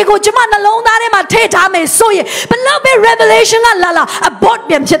ချက်တွေကိုကျွန်မနှလုံးသားထဲမှာထည့်ထားမယ်ဆိုရင်ဘလောက်ပဲ revelation ကလာ abort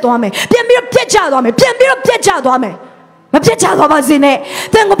ပြန်ဖြစ်သွားမယ်ပြန်ပြီးတော့ပြတ်ကျသွားမယ်ပြန်ပြီးတော့ပြတ်ကျသွားမယ်မပြတ်ကျသွားပါစေနဲ့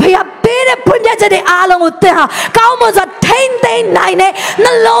သင်ကိုဖခင်ပေးတဲ့ဖွင့်ပြချက်တွေအားလုံးကိုသင်ဟာကောင်းမွန်စွာထိန်းသိမ်းနိုင်တဲ့နှ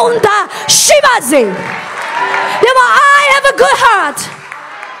လုံးသားရှိပါစေပြောပါ I have a good heart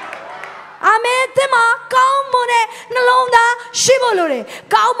Amen ဒီမှာကောင်းမွန်တဲ့နှလုံးသားရှိဖို့လိုတယ်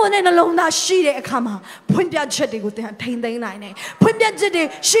ကောင်းမွန်တဲ့နှလုံးသားရှိတဲ့အခါမှာဖွင့်ပြချက်တွေကိုသင်ထိန်းသိမ်းနိုင်တယ်ဖွင့်ပြချက်တွေ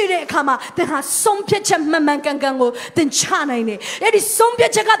ရှိတဲ့အခါမှာသင်ဟာဆုံးဖြတ်ချက်မှန်မှန်ကန်ကန်ကိုသင်ချနိုင်တယ်အဲ့ဒီဆုံးဖြ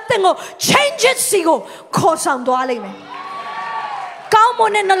တ်ချက်ကသင်ကို changes စီကိုခေါ်ဆောင်သွားလိမ့်မယ်ကောင်းမွ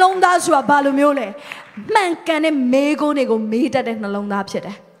န်တဲ့နှလုံးသားဆိုတာဘာလိုမျိုးလဲမှန်ကန်တဲ့မေးခွန်းတွေကိုမေးတတ်တဲ့နှလုံးသားဖြစ်တ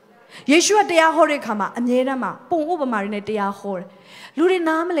ယ်ယေရှုကတရားဟောတဲ့အခါမှာအမြဲတမ်းမှာပုံဥပမာတွေနဲ့တရားဟောတယ်လူတွေ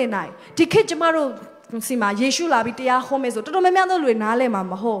နားမလည်နိုင်ဒီခေတ်ကျမတို့စီမှာယေရှုလာပြီးတရားဟောမယ်ဆိုတော်တော်များများသောလူတွေနားလည်မှာ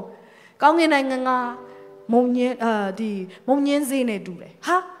မဟုတ်ကောင်းကင်နိုင်ငံကမုံညင်းစေးနဲ့တူတယ်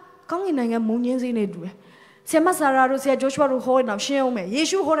ဟာကောင်းကင်နိုင်ငံမုံညင်းစေးနဲ့တူတယ်ဆရာမဆာရာတို့ဆရာဂျိုးရှွာတို့ဟောနေတော့ရှင်းအောင်မယ်ယေ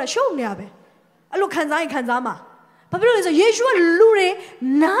ရှုဟောတာရှုံနေရပဲအဲ့လိုခံစားရင်ခံစားမှာဘာဖြစ်လို့လဲဆိုယေရှုကလူတွေ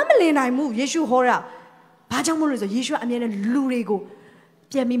နားမလည်နိုင်ဘူးယေရှုဟောတာဘာကြောင့်မလို့လဲဆိုယေရှုကအမြဲတမ်းလူတွေကို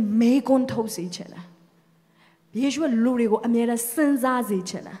ပြန်ပြီးမေးခွန်းထုတ်စေချင်တယ်ယေရှုကလူတွေကိုအမြဲတမ်းစဉ်းစားစေ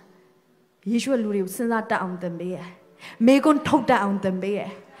ချင်တယ်ယေရှုကလူတွေကိုစဉ်းစားတတ်အောင်သင်ပေးတယ်မေးခွန်းထုတ်တတ်အောင်သင်ပေးတယ်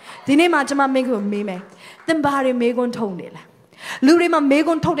ဒီနေ့မှာကျွန်မမေးခွန်းမေးမယ်သင်ဘာတွေမေးခွန်းထုတ်နေလဲလူတွေမှာမေး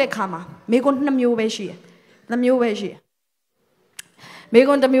ခွန်းထုတ်တဲ့ခါမှာမေးခွန်း2မျိုးပဲရှိတယ်2မျိုးပဲရှိတယ်မေး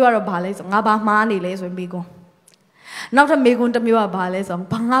ခွန်း1မျိုးကတော့ဘာလဲဆိုငါဘာမှားနေလဲဆိုရင်မေးခွန်းနောက်ထပ်မေးခွန်း1မျိုးကဘာလဲဆို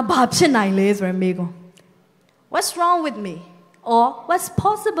ငါဘာဖြစ်နိုင်လဲဆိုရင်မေးခွန်း What's wrong with me or what's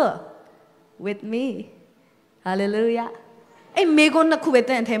possible with me Hallelujah အဲ့မေခွန်းနှစ်ခုပဲ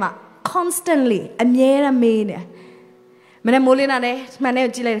တင့်အထဲမှာ constantly အမြဲတမ်းမေးနေမနေ့မိုးလင်းတာနဲ့မှန်နဲ့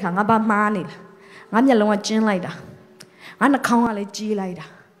ကြည့်လိုက်တဲ့ခါငါဘာမှားနေလဲငါမျက်လုံးကကျင်းလိုက်တာငါနှာခေါင်းကလည်းကြီးလိုက်တာ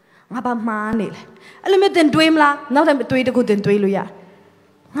ငါဘာမှားနေလဲအဲ့လိုမျိုးတင်တွေးမလားနောက်ထပ်တွေးတစ်ခုတင်တွေးလို့ရ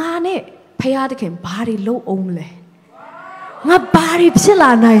ငါနဲ့ဖခင်တခင်ဘာတွေလုပ်အောင်လဲငါဘာတွေဖြစ်လာ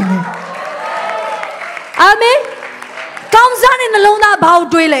နိုင်လဲအာမင်ကောင်းစားတဲ့နှလုံးသားဘာကို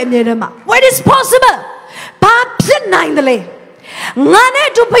တွေးလဲအမြဲတမ်းမှာ What is possibleဘာဖြစ်နိုင်တယ်လဲငါနဲ့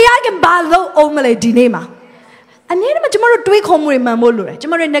သူဖခင်ဘာလို့အောင်မလဲဒီနေ့မှာအနည်းနဲ့ကျွန်တော်တို့တွေးခေါ်မှုတွေမှန်ဖို့လိုတယ်ကျွ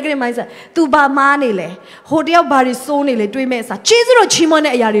န်တော်တို့ negative mindset သူဘာမှားနေလဲဟိုတယောက်ဘာတွေစိုးနေလဲတွေးမဲ့အစားကျေးဇူးတော်ချီးမွမ်း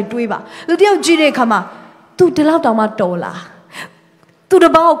တဲ့အရာတွေတွေးပါလူတယောက်ကြည့်တဲ့အခါမှာ तू ဒီလောက်တောင်မှတော်လား तू တ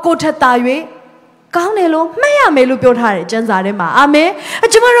ပေါင်းကိုထက်တာ၍ကောင်းတယ်လို့မှတ်ရမယ်လို့ပြောထားတယ်ကျမ်းစာထဲမှာအာမင်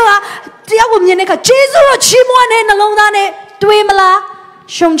ကျွန်တော်တို့ကတယောက်ကိုမြင်တဲ့အခါကျေးဇူးတော်ချီးမွမ်းတဲ့နှလုံးသားနဲ့တွေးမလား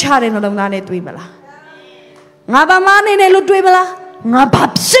ရှုံချတဲ့နှလုံးသားနဲ့တွေးမလားငါဘာမှနေတယ်လို့တွေးမလားငါဘာ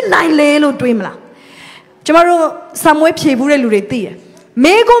ဖြစ်နိုင်လဲလို့တွေးမလားကျမတို့ဆံမွေးဖြေဘူးတဲ့လူတွေသိတယ်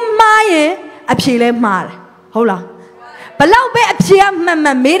မေးခွန်းမှားရင်အဖြေလဲမှားတယ်ဟုတ်လားဘလောက်ပဲအဖြေကမှန်မှ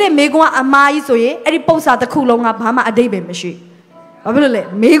န်မေးတဲ့မေးခွန်းကအမှားကြီးဆိုရင်အဲ့ဒီပု္ပ္ပာတစ်ခုလုံးကဘာမှအတိတ်ပဲမရှိဘာဖြစ်လို့လဲ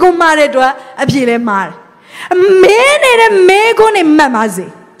မေးခွန်းမှားတဲ့အတွက်အဖြေလဲမှားတယ်မေးနေတဲ့မေးခွန်းနဲ့မှတ်ပါစေ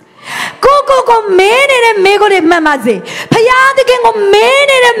ကိုမဲနေတဲ့မေကိုတွေမှတ်ပါစေဖယားသခင်ကိုမဲ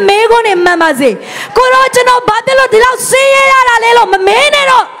နေတဲ့မေကိုတွေမှတ်ပါစေကိုတော့ကျွန်တော်ဘာဖြစ်လို့ဒီလောက်ဆင်းရဲရတာလဲလို့မမဲနဲ့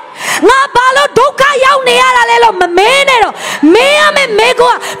တော့ငါဘာလို့ဒုက္ခရောက်နေရတာလဲလို့မမဲနဲ့တော့မဲရမယ်မေ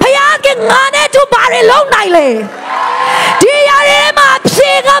ကိုဖယားကငါနဲ့သူဘာတွေလုံးနိုင်လဲဒီရရဲမှာ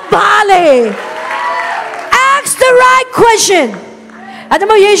ဖြေကဘာလဲ Ask the right question အဲ့ဒါ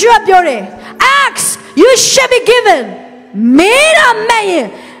မျိုးယေရှုကပြောတယ် Ask you shall be given မဲရမယ်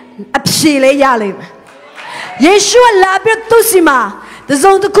အဖြေလေးရလိမ့်မယ်ယေရှုကလာပြီးသူ့စီမှာတ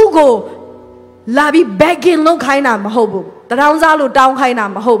စုံတစ်ခုကိုလာပြီး begging လုပ်ခိုင်းတာမဟုတ်ဘူးတထောင်စားလို့တောင်းခိုင်းတာ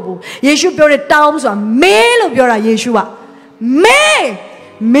မဟုတ်ဘူးယေရှုပြောတဲ့တောင်းဆိုတာမေးလို့ပြောတာယေရှုက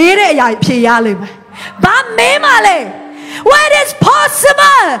မေးတဲ့အရာဖြေရလိမ့်မယ်ဘာမေးမှလဲ What is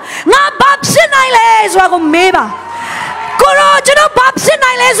possible ငါဘာဖြစ်နိုင်လဲဆိုတာကိုမေးပါ ကျွန်တော်ဘာဖြစ်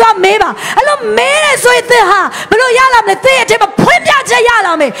နိုင်လဲဆိုတာမေးပါအဲ့လိုမေးတယ်ဆိုရင်သင်ဟာဘယ်လိုရလာမလဲသင်ရဲ့အထက်မှာဖွင့်ပြချက်ရ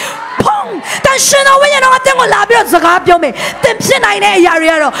လာမယ်ဖုံးတန်ရှင်တော်ဝိညာဉ်တော်ကသင်ကိုလာပြီးတော့စကားပြောမယ်သင်ဖြစ်နိုင်တဲ့အရာတွေ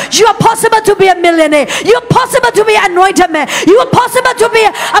ကတော့ you are possible to be a millionaire you are possible to be an anointed man you are possible to be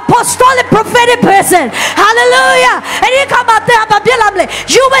an apostolic prophetic person hallelujah အဲ့ဒီခါမှာသင်ဟာဘာဖြစ်လာမလဲ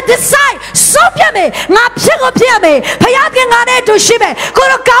you will decide ဆုံးဖြတ်မယ်ငါဖြစ်ကိုဖြစ်ရမယ်ဘုရားခင်ငါနဲ့အတူရှိမယ်ကို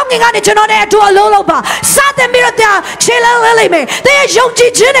တော့ကောင်းကင်ကနေကျွန်တော်နဲ့အတူအလုံးလုံးပါစတင်ပြီးတော့သင်ခြေလမ်းလဲလိမ့်မယ်သင်ရဲ့ယုံကြ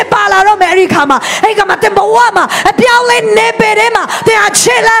ည်ခြင်းနဲ့ပါလာတော့မယ်အဲ့ဒီခါမှာသင်ဘဝမှာအပြောင်းလဲနေပေတဲ့မှာသင်ဟာ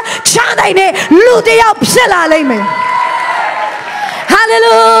ခြေလမ်းချနိုင်တဲ့လူတစ်ယောက်ဖြစ်လာလိမ့်မယ်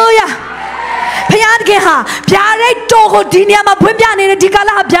hallelujah ဘုရားသခင်ဟာဗျာဒိတ်တော်ကိုဒီနေရာမှာဖွင့်ပြနေတဲ့ဒီကာလ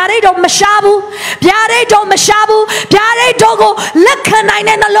ဟာဗျာဒိတ်တော်မရှားဘူးဗျာဒိတ်တော်မရှားဘူးဗျာဒိတ်တော်ကိုလက်ခံနိုင်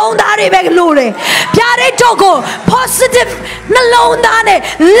တဲ့နှလုံးသားတွေပဲလို့တယ်ဗျာဒိတ်တော်ကို positive နှလုံးသားနဲ့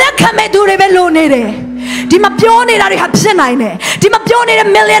လက်ခံမဲ့သူတွေပဲလို့နေတယ်ဒီမှာပြောနေတာတွေဟာဖြစ်နိုင်တယ်ဒီမှာပြောနေတဲ့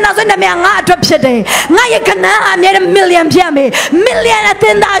millionaire ဆိုတဲ့နေရာငါအတွက်ဖြစ်တယ်ငါရဲ့ကနန်းအမြဲတမ်း million ဖြစ်မယ် million အသ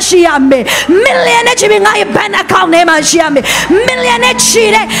င်းသားရှိရမယ် million နဲ့ချပြီးငါရဲ့ bank account ထဲမှာရှိရမယ် million နဲ့ချီ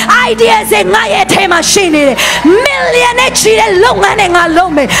တဲ့ ideas တွေငါရဲ့အထဲမှာရှိနေတယ် million နဲ့ချီတဲ့လုပ်ငန်းတွေငါလု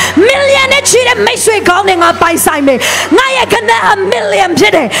ပ်မယ် million နဲ့ချီတဲ့မိတ်ဆွေကောင်းတွေငါပိုင်ဆိုင်မယ်ငါရဲ့ကနန်းက million ဖြ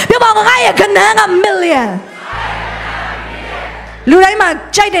စ်တယ်ပြောပါငါရဲ့ကနန်းက millionလူတိုင်းမှာ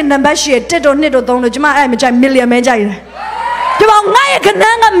ကြိုက်တဲ့နံပါတ်ရှိတယ်1တို့2တို့3တို့ကျွန်မအဲ့မကြိုက် million ပဲကြိုက်တယ်ဒီပေါင်းငါရဲ့ခဏ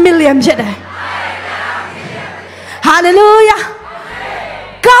က million ဖြစ်တယ် hallelujah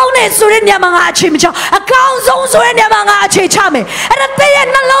ကောင်းတဲ့ဆိုတဲ့နေရာမှာငါအခြေမချအကောင်းဆုံးဆိုတဲ့နေရာမှာငါအခြေချမယ်အဲ့ဒါတည့်ရဲ့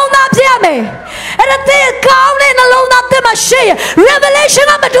နှလုံးသားဖြစ်ရမယ်အဲ့ဒါတည့်ရဲ့ကောင်းတဲ့နှလုံးသားတည့်မှာရှိရ revelation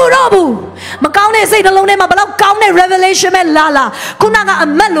ကမတူတော့ဘူးမကောင်းတဲ့စိတ်နှလုံးထဲမှာဘယ်လောက်ကောင်းတဲ့ revelation ပဲလာခုနကအ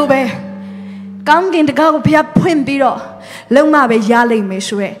မတ်လိုပဲကောင်းကင်တကားကိုဘုရားဖွင့်ပြီးတော့လုံးမပဲရလိမ့်မယ်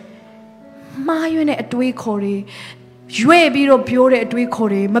ဆိုရဲမှားယွင်းတဲ့အတွေးခေါ်တွေရွေ့ပြီးတော့ပြောတဲ့အတွေးခေါ်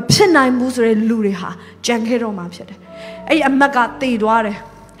တွေမဖြစ်နိုင်ဘူးဆိုတဲ့လူတွေဟာကြံခဲ့တော့မှဖြစ်တယ်အဲ့ဒီအမတ်ကတည်သွားတယ်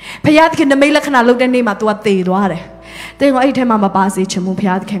ဘုရားသခင်နမိတ်လက္ခဏာလုပ်တဲ့နေ့မှာ तू ကတည်သွားတယ်တင်းကိုအဲ့ဒီထဲမှာမပါစေချင်ဘူးဘု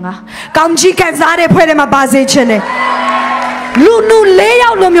ရားသခင်ကကောင်းကြီးကန်စားတဲ့ဖွဲ့ထဲမှာပါစေချင်တယ်လူနု၄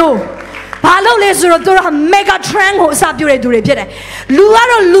ယောက်လိုမျိုးဘာလို့လဲဆိုတော့သူတို့က mega trend ကိုအစပြုတဲ့သူတွေဖြစ်တယ်လူက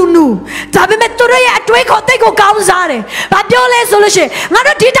တော့လူနူဒါပေမဲ့သူတို့ရဲ့အတွေးခေါ်တိတ်ကိုကောင်းစားတယ်ဘာပြောလဲဆိုလို့ရှိရင်ငါ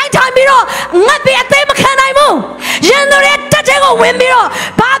တို့ဒီတိုင်းထိုင်ပြီးတော့ငတ်ပြီးအသေးမခံနိုင်ဘူးရင်တို့ရဲ့တက်တဲ့ကိုဝင်ပြီးတော့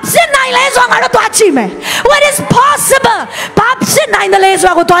ဘာဖြစ်နိုင်လဲဆိုတော့ငါတို့သွားကြည့်မယ် what is possible ဘာဖြစ်နိုင်တယ်လဲ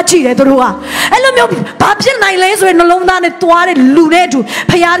ဆိုတော့ကိုသွားကြည့်တယ်သူတို့ကအဲ့လိုမျိုးဘာဖြစ်နိုင်လဲဆိုရင်နှလုံးသားနဲ့သွားတဲ့လူနဲ့အတူ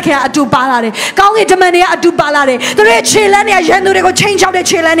ဖခင်ကအတူပါလာတယ်ကောင်းကင်တမန်တွေကအတူပါလာတယ်သူတို့ရဲ့ခြေလမ်းတွေကရန်သူတွေကိုချိန်ချောက်တဲ့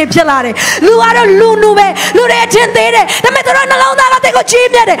ခြေလမ်းတွေဖြစ်လာတယ်လူကတော့လူနူပဲလူတွေအထင်သေးတယ်ဒါပေမဲ့သူတို့နှလုံးသားကတိတ်ကိုကြီး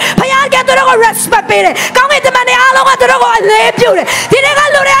မြတ်တယ်ဖခင်ကသူတို့ကို respect ပေးတယ်ကောင်းကင်တမန်တွေအားလုံးကသူတို့ကိုအလေးပြုတယ်ဒီနေ့က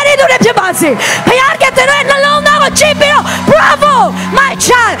လူတွေအဲ့ဒီလူတွေဖြစ်ပါစေဖခင်ကသူတို့ရဲ့နှလုံးသားကိုကြည့်ပြီးတော့ bravo my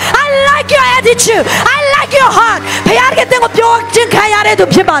child I like your attitude I like your heart ဖခင်ကသူကိုပြောခြင်းခံရတဲ့သူ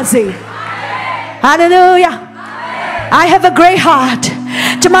ဖြစ်ပါစေ hallelujah I have a great heart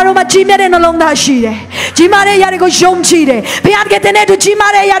ကျမတို့မှာကြီးမြတ်တဲ့နှလုံးသားရှိတယ်ကြီးမားတဲ့အရာတွေကိုယုံကြည်တယ်ဘုရားကတည်းကကြီး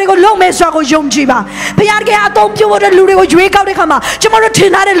မားတဲ့အရာတွေကိုလုပ်မယ်ဆိုတာကိုယုံကြည်ပါဘုရားကအသုံးပြုတဲ့လူတွေကိုရွေးကောက်တဲ့ခါမှာကျမတို့ထ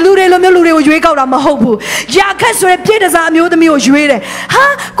င်ထားတဲ့လူတွေလိုမျိုးလူတွေကိုရွေးကောက်တာမဟုတ်ဘူးယာခတ်ဆိုတဲ့ပြည်တစားအမျိုးသမီးကိုရွေးတယ်ဟာ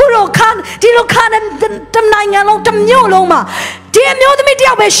ကိုလိုခန်းဒီလိုခန်းတနိုင်ငံလုံးတစ်မြို့လုံးမှာဒီအမျိုးသမီးတ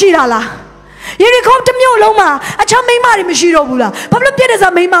ယောက်ပဲရှိတာလားယေရီခေါတစ်မြို့လုံးမှာအချမ်းမိန်းမတွေမရှိတော့ဘူးလားဘာလို့ပြည့်တဲ့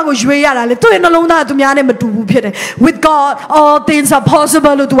စားမိန်းမကိုရွေးရတာလဲသူ့ရဲ့နှလုံးသားကသူများနဲ့မတူဘူးဖြစ်တယ် with God all things are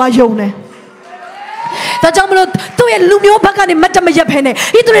possible လို့သူကယုံတယ်ဒါကြောင့်မလို့သူ့ရဲ့လူမျိုးဘက်ကနေမတ်တမရက်ဖဲနဲ့ဣ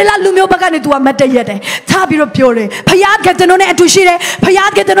သရေလလူမျိုးဘက်ကနေသူကမတ်တရက်တယ်ထားပြီးတော့ပြောတယ်ဖခင်ကကျွန်တော်နဲ့အတူရှိတယ်ဖခင်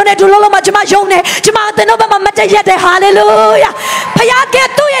ကကျွန်တော်နဲ့အတူလုံးလုံးမှာကျွန်မယုံတယ်ကျွန်မကျွန်တော်ဘက်မှာမတ်တရက်တယ်ဟာလေလုယာဖခင်က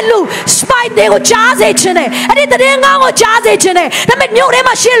သူ့ရဲ့လူ spite တွေကိုကြားစေခြင်းတယ်အဲ့ဒီတဲ့ငါကိုကြားစေခြင်းတယ်ဒါပေမဲ့မြို့ထဲ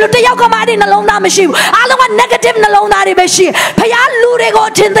မှာရှိလူတစ်ယောက်ကမှအဲ့ဒီနှလုံးသားမရှိဘူးအားလုံးက negative နှလုံးသားတွေပဲရှိဖခင်လူတွေကို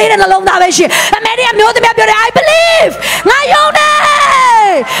ထင်သေးတဲ့နှလုံးသားပဲရှိအမေရိကမျိုးသမီးပြောတယ် I believe ငါယုံတယ်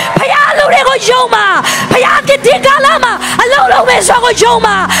ဖခင်လူတွေကိုယုံပါဖခင်ကဒီကာလမှာအလုံးလုံးပဲဆိုကိုယုံ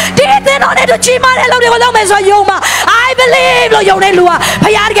ပါဒီအသင်းတော်နဲ့တို့ကြီးမားတဲ့လူတွေကိုလုံးမယ်ဆိုယုံပါ I believe လို့ယုံတဲ့လူကဖ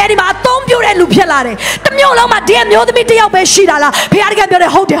ခင်တကယ်ဒီမှာအသုံးပြုတဲ့လူဖြစ်လာတယ်တစ်မျိုးလုံးမှာဒီအမျိုးသမီးတစ်ယောက်ပဲရှိတာလားဖခင်တကယ်ပြောတ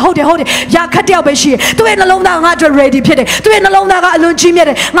ယ်ဟုတ်တယ်ရာခတ်တစ်ယောက်ပဲရှိတယ်သူ့ရဲ့နှလုံးသားငါအတွက် ready ဖြစ်တယ်သူ့ရဲ့နှလုံးသားကအလွန်ကြီးမြတ်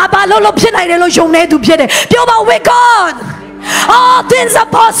တယ်ငါဘာလို့ဖြစ်နိုင်တယ်လို့ယုံနေသူဖြစ်တယ်ပြောပါ with God all things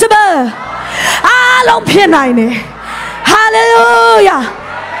are possible အားလုံးဖြစ်နိုင်တယ် hallelujah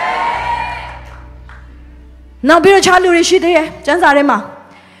နောက်ပြီးတော့ခြားလူတွေရှိသေးတယ်ကျမ်းစာထဲမှာ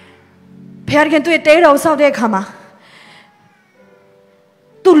ဘုရားခင်သူ့ရဲ့တဲတော်ဆောက်တဲ့အခါမှာ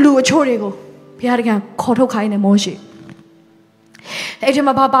သူ့လူအချို့တွေကိုဘုရားခင်ခေါ်ထုတ်ခိုင်းတယ်မောရှေအဲ့ဒီ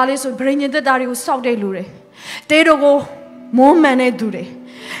မှာဘာပါလဲဆိုဗြိဉ္ဉ်သက်တာတွေကိုဆောက်တဲ့လူတွေတဲတော်ကို more man dure.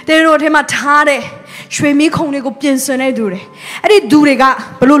 They wrote him a tare, Shwemi Konigo Pinsone dure. And it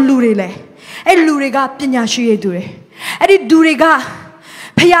durega, Blue Lurile, and Luriga Pinashi dure. And it durega,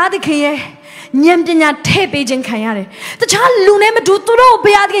 Payadike, Nyamdina tape in Kayane. The child Lunem do Turo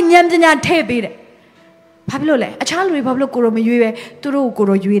Payadi Nyamdina tape. Pablole, a child with Pablo Koromayue, Turu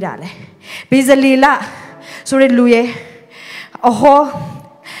Koro Yuidale. Bizalila, Sore Louis, Oho.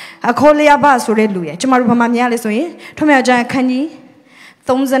 A Koliaba Sureluya, Jamarupamania Soy, Tomaja Kani,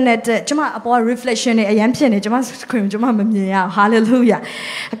 Thomsanet, Jama about reflection, a yampian, Jama scream, Jamamia, hallelujah.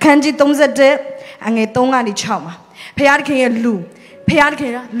 A kanji Thomsate, and a tonga di chama. Payarke Lu,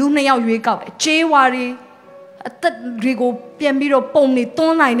 Payarke, Lunaya wake out, Jawari, a third Grigo, Piambiro Pony,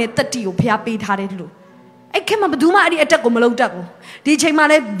 Tona in a 30, Piapi Harilu. I came up Duma at the Attack DJ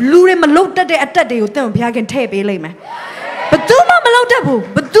Male, Blue and Malota de Attack, Piagan tape, layman. But do Mama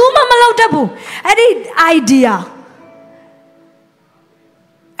Lodabu, any idea.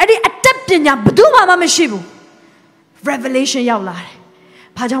 Any attempt in ya, but do Mama Shibu. Revelation Yawla,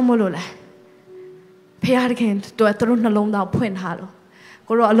 Pajamolola. Payarkin to a throne alone now, point hollow.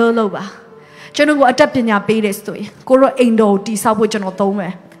 Goro a loba. General attempt in ya, bait story. Goro ain't no disabwich and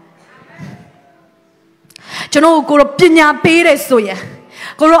otome. General Goro Pina bait story.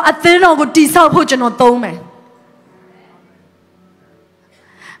 Goro Athena would disabwich and otome.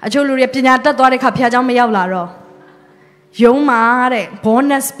 A jewelry pinata dore capia me laro. Young mare,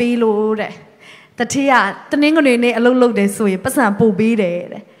 bonus payload. The tia, the ningone a low de soy, person booby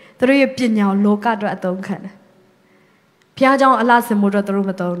de. The ray pina loca to a donkan. Piajon alas the motor the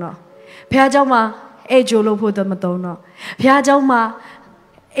rumatona. Piajoma, a jolo put the matona. Piajoma,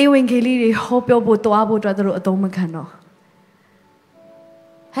 a winkily hope your boat to abo to the domacano.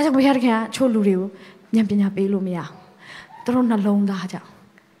 Has we had a cat, Cholurio, Yampina Pelumia. Thrown alone the haja.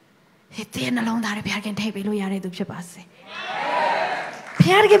 It's in alone that I can take Beluya to Chapasi.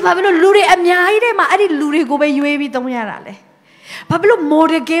 Pierre Pablo Luri and Yaide, my added Luri go by UAV Tomiarale. Pablo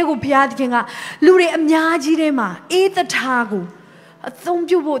Mordegego Piadkinga, Luri and Yajirema, eat the tagu, a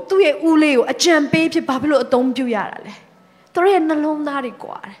thombu, two uleo, a jam baby Pablo a tombu yarale. Three and alone that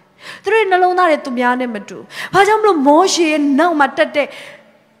require. Three and alone that to Mianematu. Pajamlo Moshi and Naumate,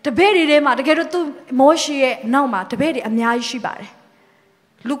 the berry rema, the get to Moshi, Nauma, the berry and Yashibare.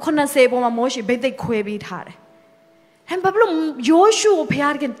 Lukona sebo moshi bete quebi tare. And Pablo Yoshu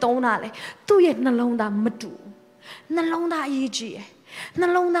Piargan tonale, 2 yet nalonda matu. Nalonda yigi.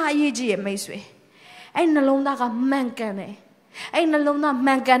 Nalonda yigi meswe. Ain't nalonda ga mancane. Ain't nalonda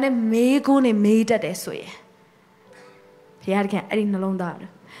mancane megone made at eswe. Piargan adding nalonda.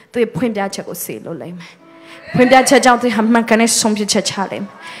 To a point that check or say lo lame. When that church out the mancane some church him.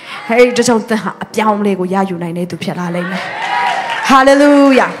 Hey, just out the young lego ya united to Pialale.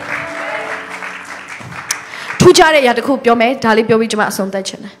 Hallelujah. Two jare ya the coop your mate, Dali Biojama son that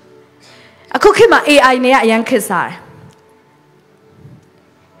channel. A cookima AI near young kissar.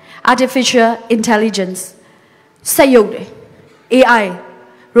 Artificial intelligence. Sayode. AI.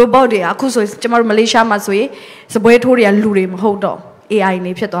 Robodia. Akuso is Jamar Malaysia Maswe. Saboetoria lurim. Hold on. AI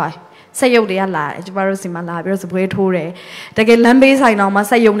nepetoi. Sayode la. Jabarosima la. There's a boetore. The get lambes I know.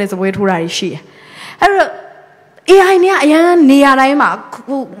 Masayon is a way to ride she. AI near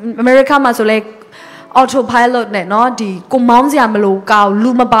America Masole autopilot net no di Kumounds Yamalo cow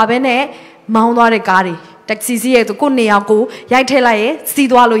Luma Babene Mount Oregari taxi to Kuniaku Yaitelae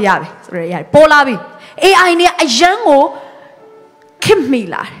Sidwalo Yabe Polabi AI near a young Kim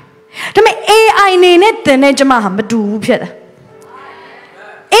Mila to me AI near the Nejamaham do Pieta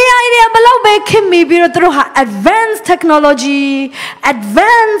AI below Kim me be through advanced technology,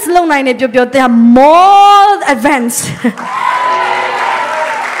 advanced long line they are more advanced.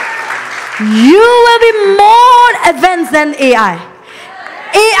 You will be more advanced than AI.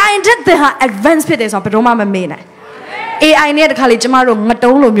 AI did the advanced pieces of Roma Mena. AI near the college Maro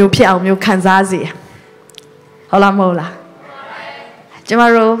Matolo Mupia Mu Kanzazi. Hola Mola.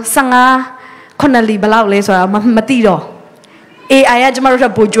 Jamaro Sanga Connelly Balau or Matido. AI Jamarota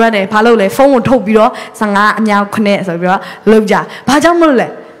Bojuane, Palole, phone Tobiro, Sanga, and Yao Connect, Lobja, Pajamule.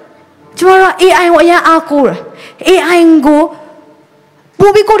 Jamara AI Waya Akura. AI go.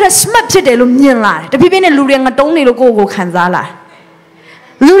 Bobby got a smap today, Lumian. The people in Lurian don't need to go Kanzala.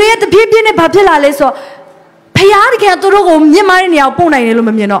 Luria the people in Papilla, so Payarka to go, Yamari Pona in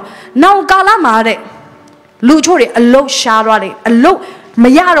Lumino. Now Galamare. Luchori, a low Sharali, a low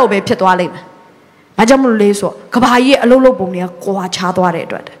Mayaro be Petualim. Ajamule so, Kabaye, a low bonia, Koa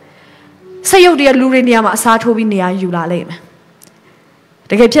Chadware. Say you dear Lurinia, Satovinia, Yula lame.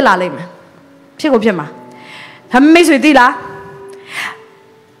 The Gapilla lame. Picopima. Have made with Dilla.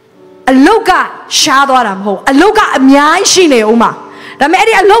 a loka shadow ho, a loka a myai shine oma. The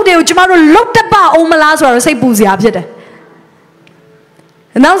many a load de tomorrow looked about omalas or say boozy abject.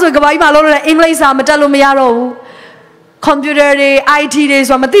 And now so go by my English Matalomiaro computer day, IT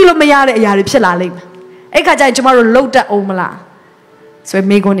days, or Matilo Mayara Yaripsalalim. Eka tomorrow load that omala. So it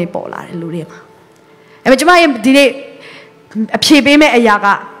may go Nipola, Lurima. And which my delay a pibime a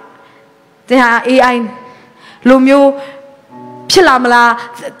yaga. They are AI Lumio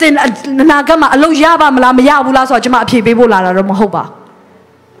Pilamala, then Nagama, a low Yaba Malamaya, so Jama Pibola, Romohoba.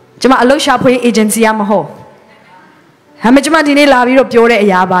 Jama a low shop agency Yamaho. How much money they love you, Pure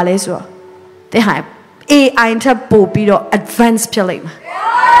Yaba Leso? They have AI inter Popido advanced pilling.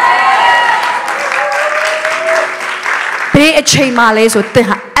 Pay a chain males with the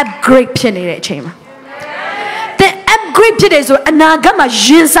upgrade penny chamber. Great today, so Anagama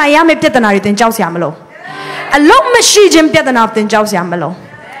Jinsayam Petanari than Jausiamalo. A long machine better enough than Jausiamalo.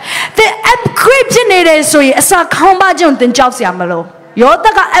 The upgrade generator, so a sarcoma jump than Jausiamalo.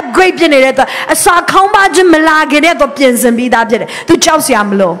 Yotaka upgrade generator, a sarcoma jum malagate of pins and be that to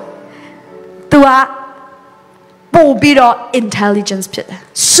Jausiamalo. To a Bobido intelligence pit,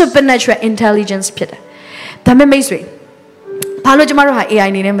 supernatural intelligence pit. Tamamazing. Palo Jamaro AI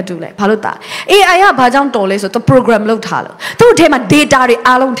ni ne matule Palota AI ha ba jang to le so to program လုပ်ထားလို့သူ့အထဲမှာ data တွေ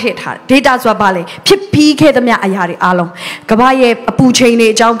အားလုံးထည့်ထားတယ် data ဆိုတာဘာလဲဖြစ်ပြီးခဲ့သမျှအရာတွေအားလုံးကမ္ဘာရဲ့အပူချိန်တွေ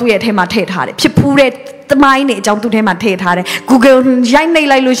အကြောင်းသူ့ရဲ့အထဲမှာထည့်ထားတယ်ဖြစ်ဖူးတဲ့သမိုင်းတွေအကြောင်းသူ့ထဲမှာထည့်ထားတယ် Google ရိုက်နှိပ်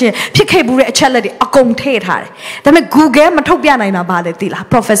လိုက်လို့ရှိရင်ဖြစ်ခဲ့ဘူးတဲ့အချက်လက်တွေအကုန်ထည့်ထားတယ်ဒါပေမဲ့ Google မထုတ်ပြနိုင်တာဘာလဲသိလား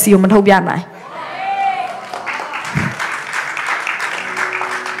prophecy ကိုမထုတ်ပြနိုင်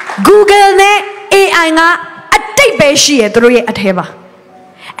Google နဲ့ AI ကတိတ်ပဲရှိရသူတို့ရဲ့အထဲမှာ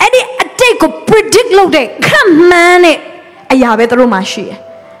အဲ့ဒီအတိတ်ကို predict လုပ်တဲ့ခန့်မှန်းတဲ့အရာပဲသူတို့မှာရှိရ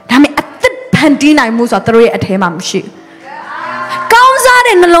ဒါပေမဲ့အသက်ဖန်တီးနိုင်မှုဆိုတာသူတို့ရဲ့အထဲမှာမရှိဘူးကောင်းစား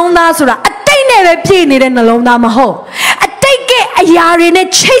တဲ့နှလုံးသားဆိုတာအတိတ်နဲ့ပဲပြည့်နေတဲ့နှလုံးသားမဟုတ်အတိတ်ကအရာတွေနဲ့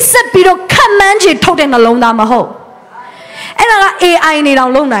ချိတ်ဆက်ပြီးတော့ခန့်မှန်းချေထုတ်တဲ့နှလုံးသားမဟုတ်အဲ့ဒါက AI နေတော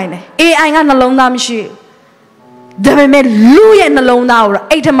င်လုပ်နိုင်တယ် AI ကနှလုံးသားမရှိဘူးဒါပေမဲ့လူရဲ့နှလုံးသားကို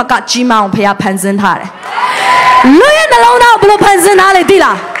အဲ့ထက်မကကြီးမအောင်ဖခင်ဖန်ဆင်းထားတယ်လူရဲ့နှလုံးသားကိုဘယ်လိုဖန်ဆင်းထားလဲသိ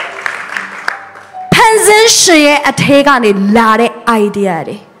လားဖန်ဆင်းရှင်ရဲ့အထဲကနေလာတဲ့ idea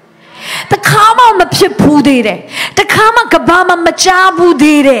တွေတခါမှမဖြစ်ဘူးသေးတယ်တခါမှကဘာမှမကြားဘူး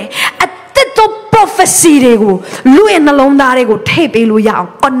သေးတယ်အသက်တော့ prophecy တွေကိုလူရဲ့နှလုံးသားတွေကိုထည့်ပေးလို့ရအောင်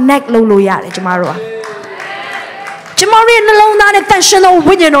connect လုပ်လို့ရတယ်ကျမတို့ကကျမတို့ရဲ့နှလုံးသားနဲ့တန်ရှင်သော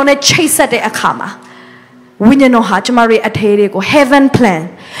ဝိညာဉ်တော်နဲ့ချိတ်ဆက်တဲ့အခါမှာဝိညာဉ်တော်ဟာကျမတို့ရဲ့အထဲတွေကို heaven plan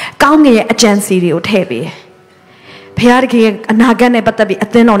ကောင်းကင်ရဲ့အကြံစီတွေကိုထည့်ပေးတယ်ဘုရားသခင်ရဲ့အနာဂတ်နဲ့ပတ်သက်ပြီးအ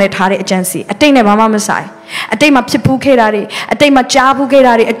သင်းတော်နဲ့ထားတဲ့အကြံစီအတိတ်နဲ့ဘာမှမဆိုင်အတိတ်မှာဖြစ်ဖူးခဲ့တာတွေအတိတ်မှာကြားဖူးခဲ့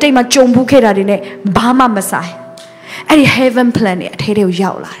တာတွေအတိတ်မှာကြုံဖူးခဲ့တာတွေနဲ့ဘာမှမဆိုင်အဲ့ဒီ heaven plan နဲ့အထဲတွေကို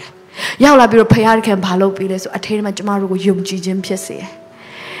ရောက်လာတယ်ရောက်လာပြီးတော့ဘုရားသခင်ဘာလုပ်ပေးလဲဆိုအထဲထဲမှာကျမတို့ကိုယုံကြည်ခြင်းဖြစ်စေတယ်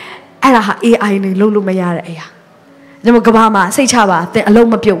အဲ့ဒါဟာ AI နဲ့လုပ်လို့မရတဲ့အရာဒါမှမဟုတ်ကဘာမှစိတ်ချပါသင်အလုံး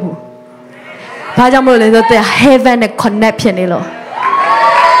မပြုတ်ဘူးဘာကြောင့်မလို့လဲဆိုတော့ heaven နဲ့ connect ဖြစ်နေလို့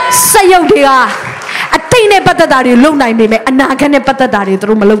စက်ရုပ်တွေကအတိတ်နဲ့ပတ်သက်တာတွေလုံနိုင်ပေမဲ့အနာဂတ်နဲ့ပတ်သက်တာတွေသူ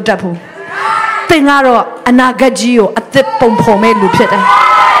တို့မလုံတတ်ဘူးသင်ကတော့အနာဂတ်ကြီးကိုအသက်ပုံဖော်မဲ့လူဖြစ်တယ်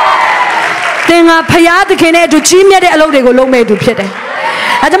သင်ကဖရာသခင်နဲ့အတူကြီးမြတ်တဲ့အလုပ်တွေကိုလုပ်မဲ့သူဖြစ်တယ်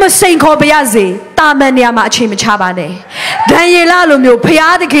အဲဒါမှစိန်ခေါ်ပါရစေတာမန်နေရာမှာအချိန်မချပါနဲ့ဒံယေလလိုမျိုးဖရာ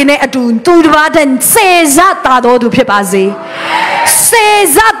သခင်နဲ့အတူသူတစ်ပါးတည်းစေစတာတော်သူဖြစ်ပါစေစေ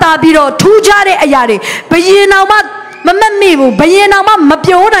စတာပြီးတော့ထူးခြားတဲ့အရာတွေဘယင်တော်မှမမတ်မိဘူးဘယင်တော်မှမ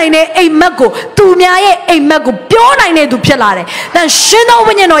ပြောနိုင်တဲ့အိမ်မက်ကိုသူများရဲ့အိမ်မက်ကိုပြောနိုင်တဲ့သူဖြစ်လာတယ်။ဒါရှင်တော်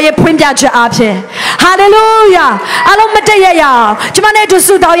ဝိညာဉ်တော်ရဲ့ဖွင့်ပြချက်အားဖြင့်ဟာလေလုယာအလုံးမတည့်ရရအောင်ကျမနဲ့အတူ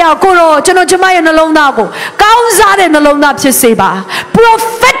ဆုတောင်းရအောင်ကိုရောကျွန်တော်ကျမရဲ့နှလုံးသားကိုကောင်းစားတဲ့နှလုံးသားဖြစ်စေပါ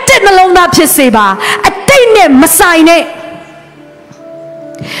prophetic နှလုံးသားဖြစ်စေပါအတိတ်နဲ့မဆိုင်တဲ့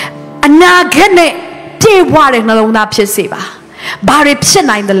အနာဂတ်နဲ့ပြေဝတဲ့နှလုံးသားဖြစ်စေပါဘာတွေဖြစ်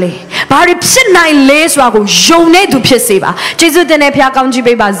နိုင်တယ်လဲဘာတွေဖြစ်နိုင်လဲဆိုတာကိုယုံနေသူဖြစ်စေပါယေရှုတင်တဲ့ဖခင်ကောင်းချီး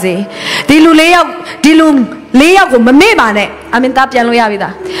ပေးပါစေဒီလူ၄ယောက်ကိုမမေ့ပါနဲ့အာမင်သားပြန်လို့ရပြီ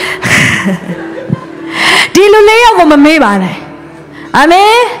သားဒီလူ၄ယောက်ကိုမမေ့ပါနဲ့အာမ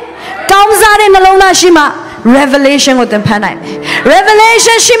င်ကောင်းစားတဲ့နှလုံးသားရှိမှ revelation ကိုသင်ဖန်နိုင်မယ်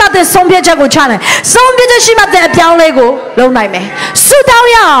revelation ရှိမှသင်ဆုံးဖြတ်ချက်ကိုချနိုင်ဆုံးဖြတ်ချက်ရှိမှသင်အပြောင်းလဲကိုလုပ်နိုင်မယ်ဆုတောင်း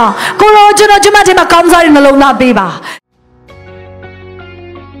ရအောင်ကိုရောကျွန်တော်ကျမတို့မှာကောင်းစားတဲ့နှလုံးသားပေးပါ